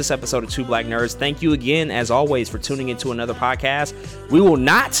have for this episode of Two Black Nerds. Thank you again, as always, for tuning into another podcast. We will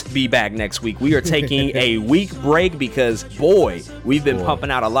not be back next week. We are taking a week break because, boy, we've been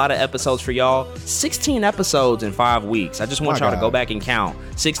pumping out a lot of episodes for y'all. 16 episodes in 5 weeks. I just want y'all to go back and count.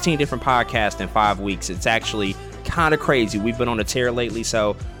 16 different podcasts in 5 weeks. It's actually kind of crazy. We've been on a tear lately,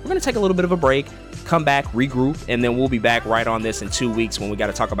 so we're going to take a little bit of a break, come back, regroup, and then we'll be back right on this in 2 weeks when we got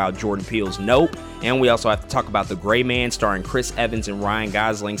to talk about Jordan Peele's Nope, and we also have to talk about The Gray Man starring Chris Evans and Ryan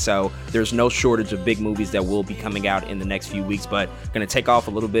Gosling. So there's no shortage of big movies that will be coming out in the next few weeks, but going to take off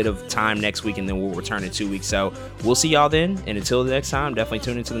a little bit of time next week, and then we'll return in 2 weeks. So we'll see y'all then, and until the next time, definitely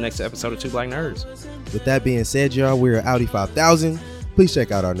tune into the next episode of Two Black Nerds. With that being said, y'all, we're at Audi 5000. Please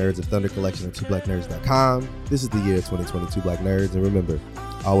check out our Nerds of Thunder collection at twoblacknerds.com. This is the year 2022 Black Nerds, and remember,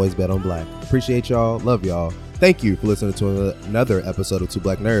 always bet on black. Appreciate y'all. Love y'all. Thank you for listening to another episode of Two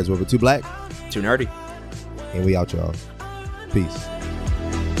Black Nerds, where we're too black, too nerdy, and we out, y'all. Peace.